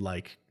did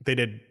I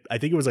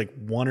think it was like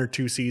 1 or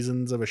 2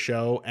 seasons of a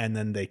show, and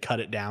then they cut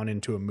it down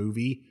into a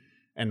movie,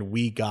 and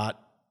we got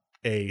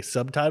a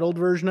subtitled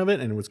version of it,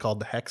 and it was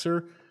called The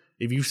Hexer.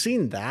 If you've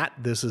seen that,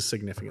 this is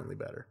significantly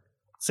better.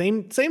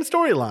 Same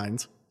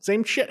storylines,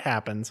 same shit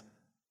happens,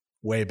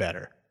 way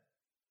better.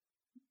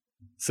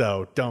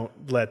 So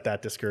don't let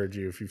that discourage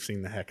you if you've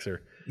seen The Hexer.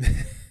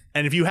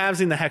 And if you have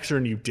seen The Hexer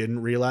and you didn't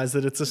realize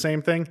that it's the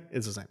same thing,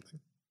 it's the same thing.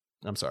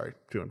 I'm sorry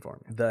to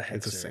inform you. The Hexer.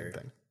 It's the same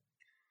thing.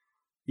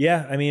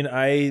 Yeah, I mean,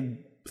 I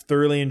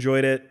thoroughly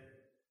enjoyed it.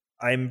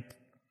 I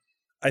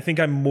think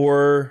I'm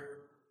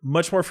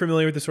much more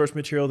familiar with the source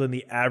material than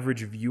the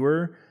average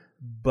viewer,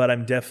 but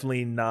I'm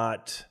definitely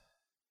not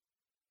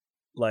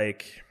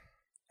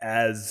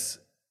as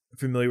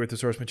familiar with the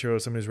source material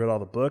as somebody who's read all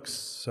the books.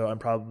 So I'm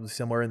probably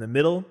somewhere in the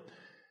middle.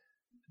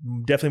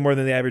 Definitely more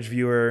than the average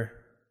viewer.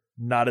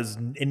 Not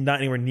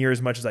anywhere near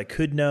as much as I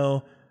could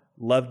know.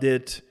 Loved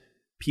it.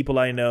 People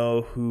I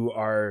know who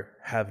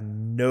have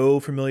no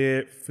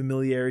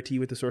familiarity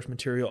with the source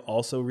material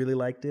also really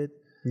liked it.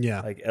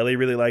 Yeah. Like Ellie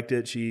really liked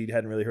it. She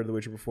hadn't really heard of The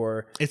Witcher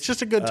before. It's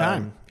just a good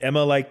time.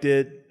 Emma liked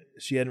it.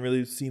 She hadn't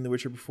really seen The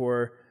Witcher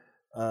before.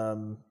 I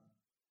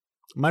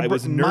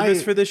was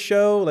nervous for this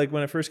show. Like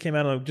when it first came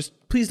out, I'm like, just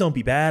please don't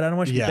be bad. I don't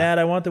want you to be bad.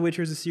 I want The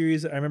Witcher as a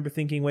series. I remember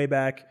thinking way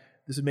back,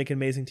 this would make an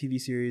amazing TV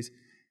series.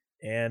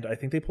 And I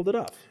think they pulled it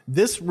off.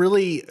 This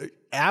really,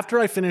 after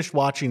I finished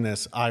watching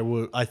this,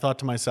 I thought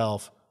to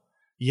myself,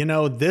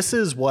 this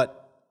is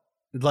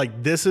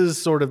this is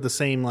sort of the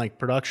same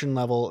production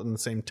level and the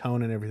same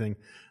tone and everything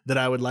that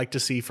I would like to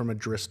see from a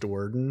Drizzt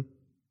Do'Urden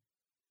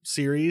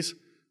series.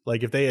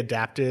 Like if they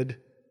adapted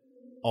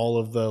all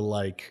of the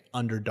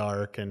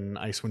Underdark and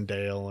Icewind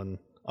Dale and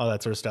all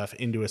that sort of stuff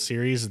into a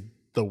series,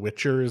 The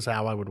Witcher is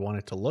how I would want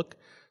it to look.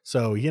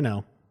 So,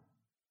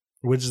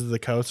 Wizards of the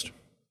Coast,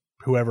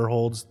 whoever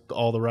holds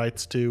all the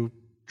rights to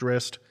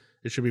Drizzt,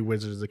 it should be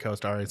Wizards of the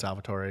Coast, R.A.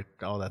 Salvatore,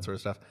 all that sort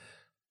of stuff.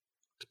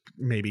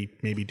 Maybe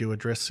do a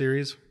Drizzt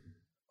series.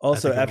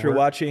 Also, after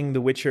watching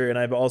The Witcher, and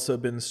I've also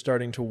been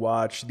starting to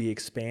watch The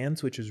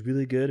Expanse, which is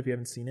really good if you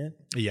haven't seen it.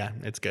 Yeah,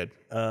 it's good.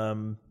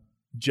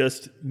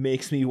 Just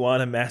makes me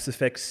want a Mass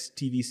Effect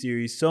TV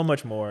series so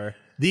much more.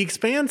 The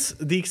Expanse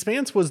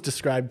was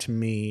described to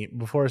me,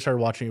 before I started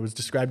watching, it was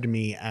described to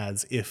me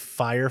as if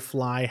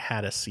Firefly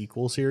had a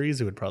sequel series,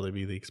 it would probably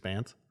be The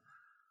Expanse.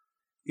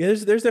 Yeah,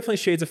 there's definitely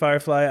shades of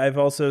Firefly. I've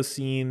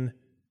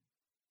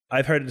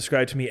heard it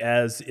described to me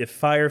as if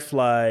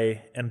Firefly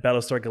and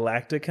Battlestar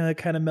Galactica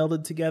kind of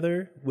melded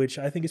together, which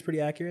I think is pretty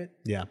accurate.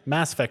 Yeah,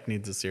 Mass Effect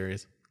needs a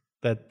series.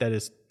 That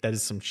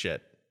is some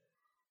shit.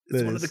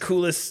 It's one of the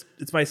coolest.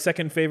 It's my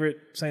second favorite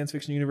science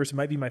fiction universe. It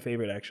might be my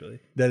favorite, actually.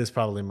 That is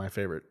probably my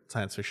favorite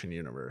science fiction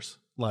universe.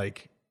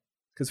 Like,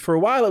 because for a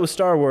while it was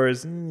Star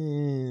Wars.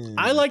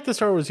 I like the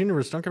Star Wars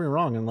universe. Don't get me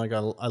wrong, and like I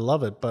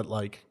love it. But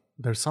like,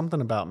 there's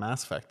something about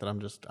Mass Effect that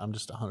I'm just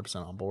 100%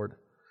 on board.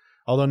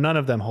 Although none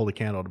of them hold a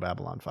candle to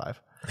Babylon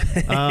 5.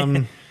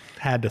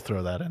 Had to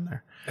throw that in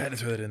there. I had to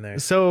throw that in there.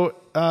 So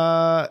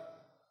I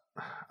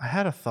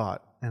had a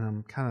thought, and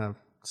I'm kind of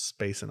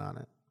spacing on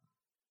it.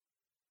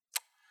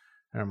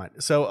 Never mind.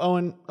 So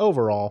Owen,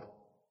 overall,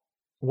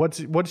 what's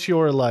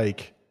your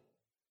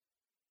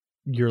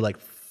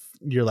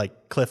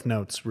Cliff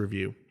Notes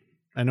review?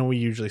 I know we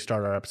usually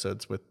start our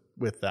episodes with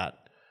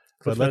that,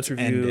 Cliff but let's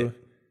Notes end review.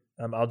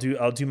 it.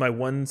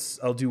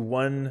 I'll do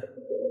one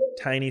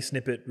tiny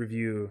snippet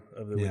review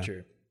of The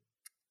Witcher.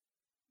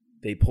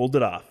 They pulled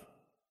it off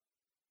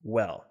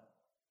well.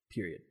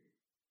 Period.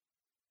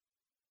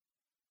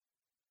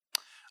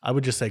 I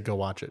would just say go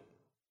watch it.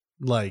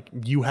 Like,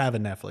 you have a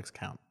Netflix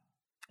account,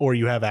 or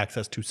you have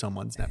access to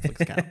someone's Netflix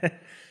account,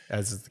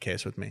 as is the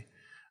case with me.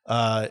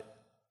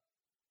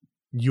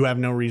 You have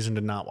no reason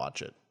to not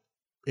watch it.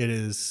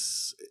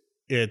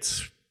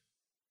 It's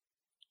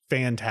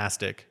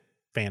fantastic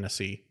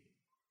fantasy.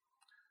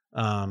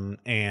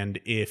 And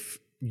if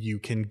you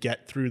can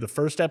get through the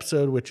first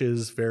episode, which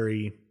is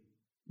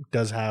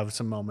does have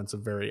some moments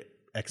of very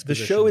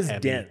exposition. The show is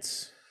heavy.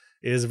 dense.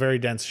 It is a very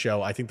dense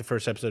show. I think the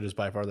first episode is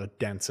by far the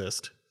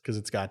densest because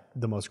it's got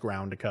the most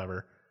ground to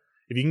cover.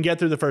 If you can get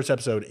through the first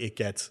episode, it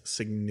gets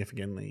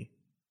significantly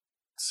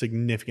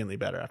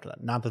better after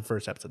that. Not that the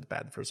first episode's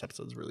bad. The first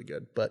episode is really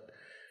good, but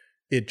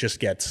it just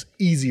gets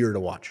easier to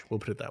watch. We'll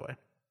put it that way.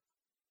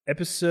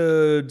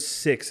 Episode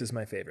 6 is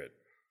my favorite.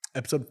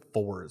 Episode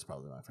 4 is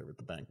probably my favorite,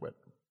 The Banquet.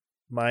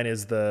 Mine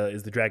is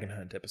the Dragon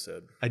Hunt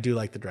episode. I do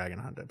like the Dragon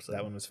Hunt episode.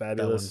 That one was That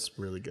fabulous. one's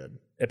really good.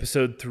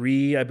 Episode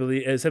 3, I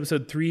believe, is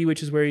episode 3,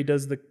 which is where he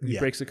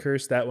breaks the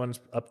curse. That one's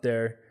up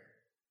there.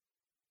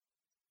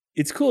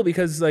 It's cool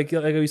because, like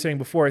I was saying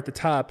before at the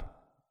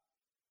top,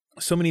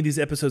 so many of these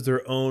episodes are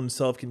their own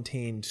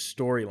self-contained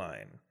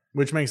storyline.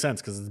 Which makes sense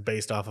because it's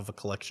based off of a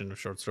collection of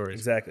short stories.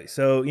 Exactly.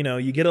 So,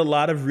 you get a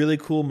lot of really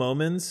cool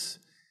moments,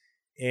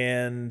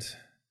 and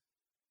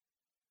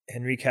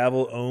Henry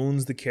Cavill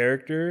owns the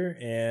character,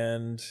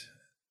 and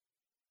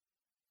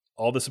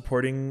all the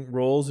supporting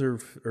roles are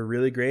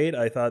really great.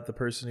 I thought the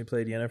person who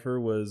played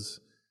Yennefer was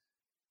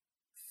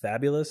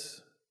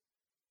fabulous.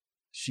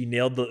 She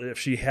nailed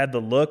she had the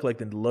look, like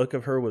the look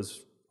of her was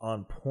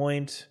on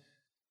point,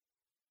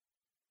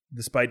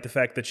 despite the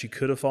fact that she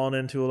could have fallen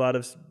into a lot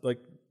of like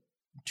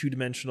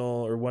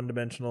two-dimensional or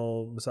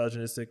one-dimensional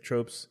misogynistic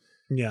tropes.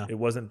 Yeah. It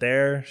wasn't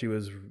there. She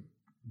was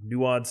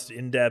nuanced,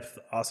 in-depth,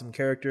 awesome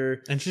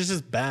character. And she's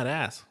just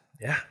badass.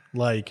 Yeah.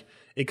 Like,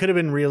 it could have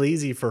been real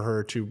easy for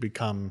her to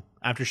become,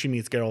 after she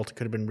meets Geralt, it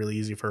could have been really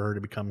easy for her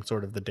to become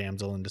sort of the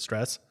damsel in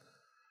distress.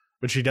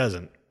 But she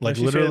doesn't. Like,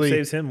 she literally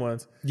saves him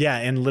once. Yeah,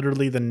 and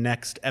literally the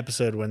next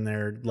episode when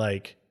they're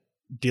like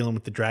dealing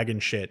with the dragon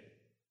shit,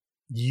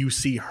 you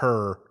see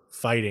her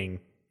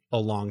fighting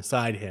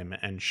alongside him,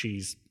 and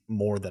she's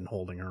more than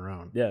holding her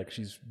own. Yeah, 'cause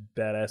she's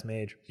badass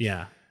mage.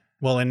 Yeah.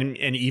 Well, and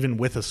even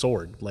with a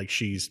sword, like,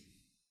 she's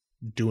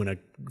doing a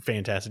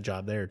fantastic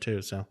job there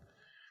too. So,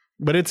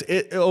 but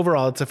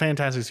overall, it's a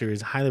fantastic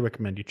series. I highly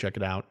recommend you check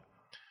it out.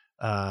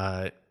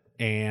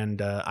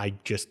 And I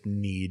just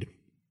need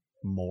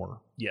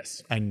more.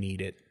 Yes. I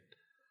need it.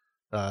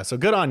 So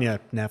good on you,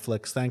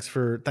 Netflix. Thanks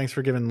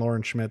for giving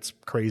Lauren Schmidt's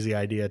crazy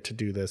idea to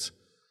do this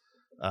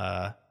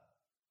a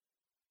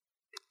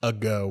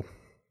go.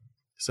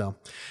 So,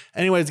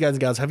 anyways, guys and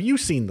gals, have you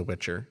seen The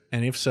Witcher?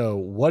 And if so,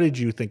 what did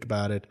you think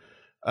about it?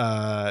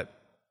 How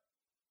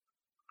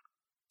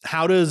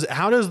does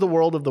the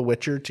world of The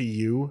Witcher to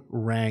you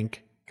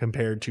rank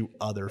compared to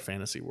other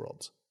fantasy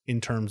worlds in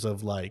terms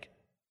of like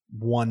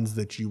ones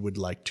that you would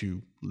like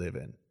to live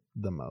in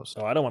the most?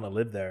 Oh, I don't want to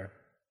live there.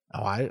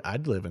 Oh,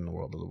 I'd live in the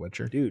world of The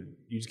Witcher. Dude,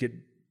 you just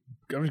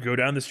go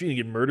down the street and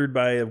get murdered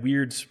by a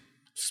weird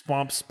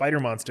swamp spider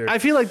monster. I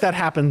feel like that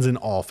happens in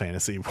all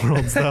fantasy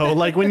worlds, though.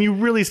 Like, when you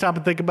really stop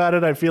and think about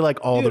it, I feel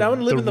like all Dude, the I want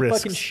to live in the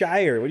risks. fucking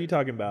Shire. What are you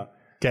talking about?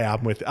 Okay,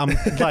 I'm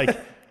like,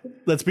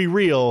 let's be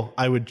real.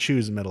 I would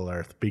choose Middle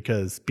Earth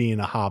because being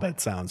a hobbit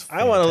sounds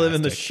fantastic. I want to live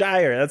in the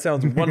Shire. That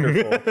sounds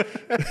wonderful.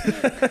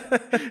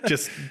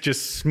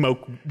 just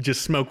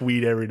smoke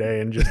weed every day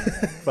and just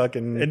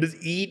fucking and just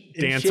eat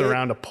and dance shit.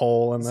 around a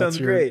pole, and Sounds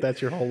great.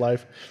 That's your whole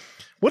life.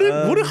 What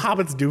do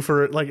hobbits do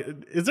for, like,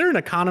 is there an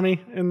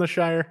economy in the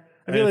Shire?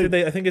 I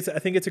think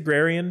it's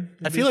agrarian.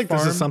 I feel like farm.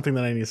 this is something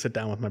that I need to sit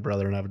down with my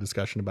brother and have a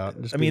discussion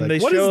about. Just I be mean, like, they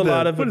what show is a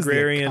lot of what is the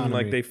agrarian, economy?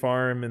 like they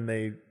farm and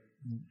they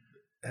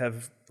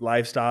have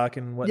livestock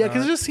and whatnot. Yeah,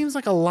 because it just seems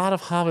like a lot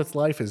of hobbits'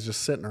 life is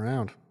just sitting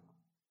around.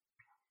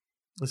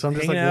 So I'm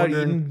just hanging like out,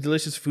 wondering. eating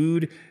delicious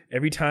food.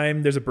 Every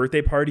time there's a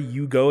birthday party,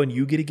 you go and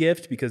you get a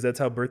gift because that's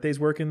how birthdays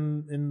work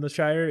in the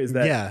Shire. Is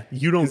that Yeah,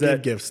 you don't is give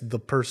that- gifts. The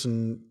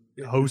person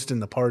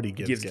hosting the party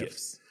gives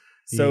gifts.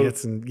 So you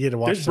get to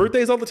watch there's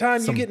birthdays all the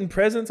time. You some getting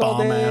presents all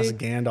bomb ass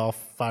day. Gandalf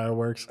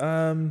fireworks.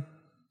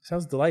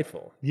 Sounds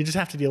delightful. You just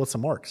have to deal with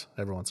some orcs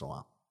every once in a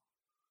while.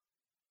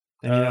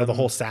 And the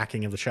whole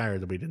sacking of the Shire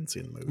that we didn't see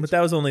in the movie. But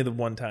that was only the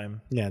one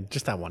time. Yeah,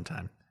 just that one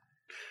time.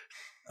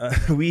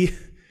 We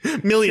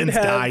millions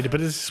died,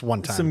 but it's just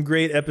one time. Some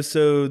great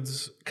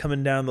episodes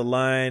coming down the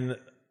line.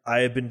 I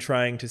have been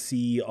trying to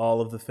see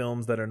all of the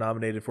films that are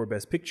nominated for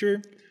Best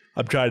Picture.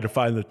 I'm trying to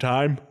find the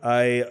time.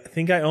 I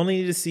think I only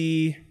need to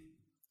see...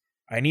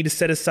 I need to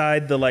set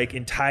aside the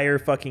entire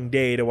fucking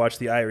day to watch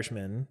The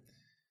Irishman.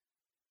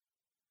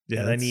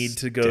 Yeah, and I need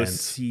to go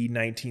see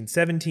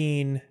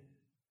 1917.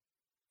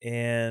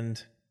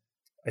 And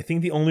I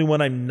think the only one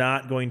I'm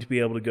not going to be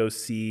able to go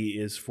see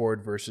is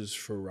Ford versus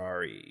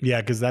Ferrari. Yeah,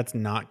 because that's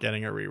not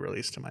getting a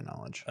re-release to my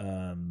knowledge.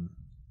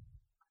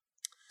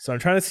 So I'm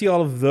trying to see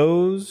all of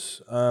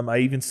those. I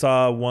even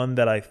saw one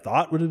that I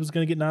thought was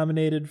going to get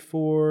nominated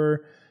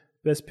for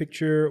Best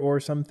Picture or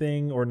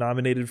something, or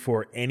nominated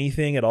for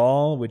anything at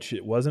all, which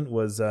it wasn't,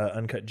 was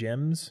Uncut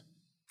Gems.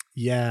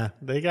 Yeah,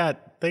 they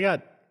got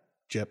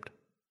gypped.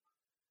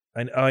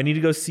 I need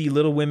to go see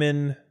Little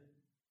Women,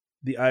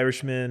 The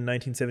Irishman,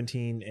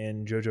 1917,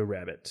 and Jojo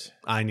Rabbit.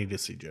 I need to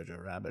see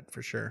Jojo Rabbit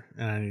for sure,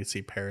 and I need to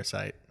see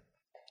Parasite.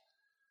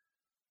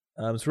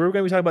 So we're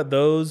going to be talking about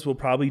those. We'll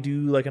probably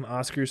do an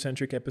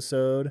Oscar-centric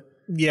episode.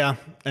 Yeah,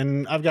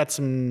 and I've got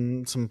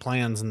some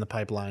plans in the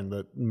pipeline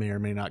that may or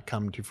may not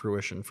come to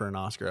fruition for an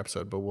Oscar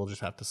episode, but we'll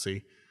just have to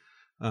see.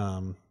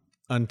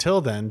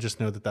 Until then,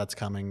 just know that that's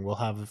coming. We'll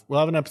have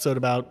an episode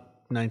about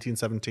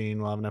 1917.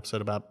 We'll have an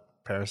episode about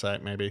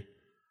Parasite, maybe.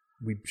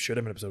 We should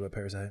have an episode about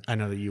Parasite. I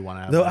know that you want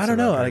to have. Though I don't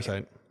know.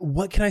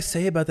 What can I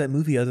say about that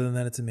movie other than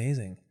that it's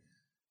amazing?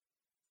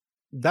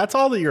 That's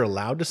all that you're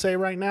allowed to say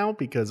right now,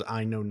 because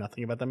I know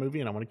nothing about that movie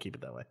and I want to keep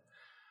it that way.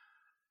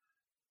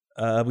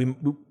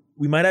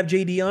 We might have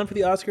JD on for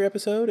the Oscar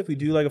episode if we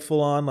do a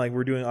full on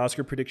we're doing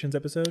Oscar predictions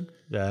episode.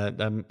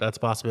 That's a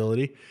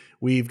possibility.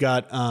 We've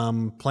got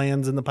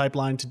plans in the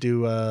pipeline to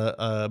do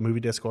a movie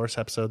discourse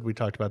episode. We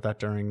talked about that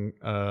during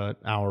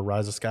our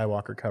Rise of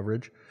Skywalker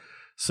coverage.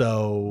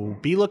 So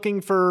be looking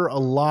for a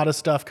lot of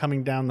stuff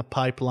coming down the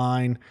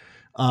pipeline.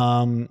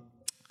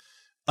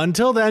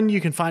 Until then,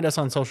 you can find us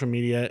on social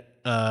media.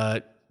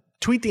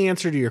 Tweet the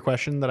answer to your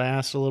question that I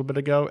asked a little bit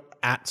ago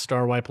at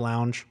Starwipe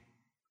Lounge.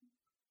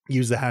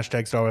 Use the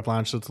hashtag Starwipe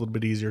Lounge so it's a little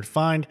bit easier to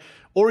find.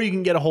 Or you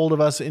can get a hold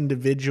of us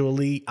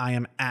individually. I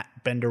am at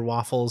Bender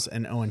Waffles,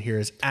 and Owen here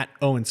is at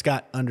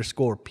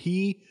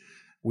OwenScott_P.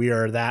 We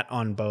are that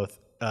on both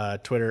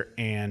Twitter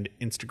and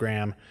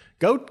Instagram.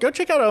 Go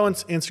check out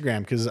Owen's Instagram,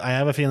 because I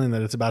have a feeling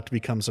that it's about to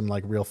become some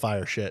real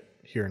fire shit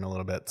here in a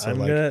little bit. So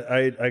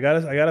I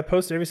gotta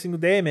post every single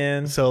day,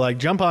 man. So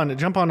jump on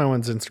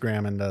Owen's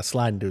Instagram and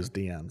slide into his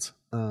DMs,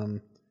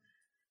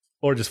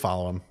 or just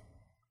follow him.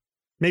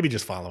 Maybe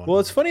just follow him. Well,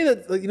 it's funny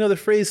that the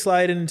phrase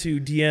 "slide into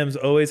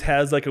DMs" always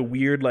has a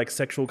weird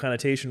sexual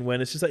connotation, when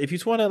it's just if you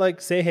just want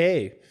to say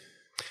hey.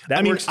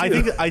 That works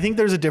too. I think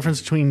there's a difference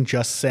between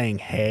just saying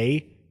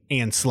hey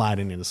and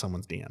sliding into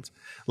someone's DMs.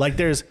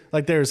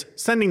 There's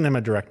sending them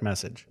a direct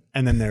message,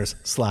 and then there's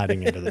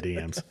sliding into the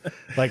DMs.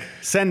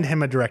 Send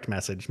him a direct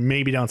message.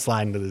 Maybe don't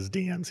slide into his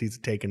DMs. He's a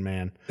taken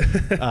man.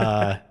 But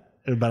I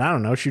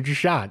don't know. Shoot your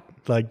shot.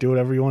 Do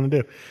whatever you want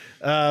to do.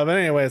 But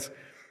anyways,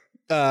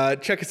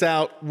 check us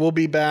out. We'll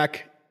be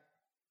back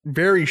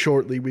very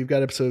shortly. We've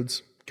got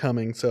episodes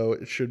coming, so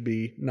it should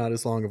be not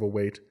as long of a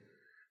wait.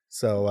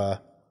 So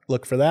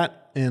look for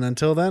that. And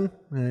until then,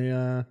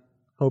 I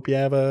hope you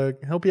have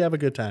a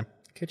good time.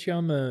 Catch you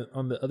on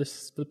the other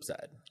flip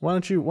side. Why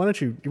don't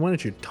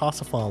you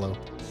toss a follow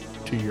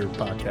to your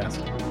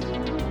podcast?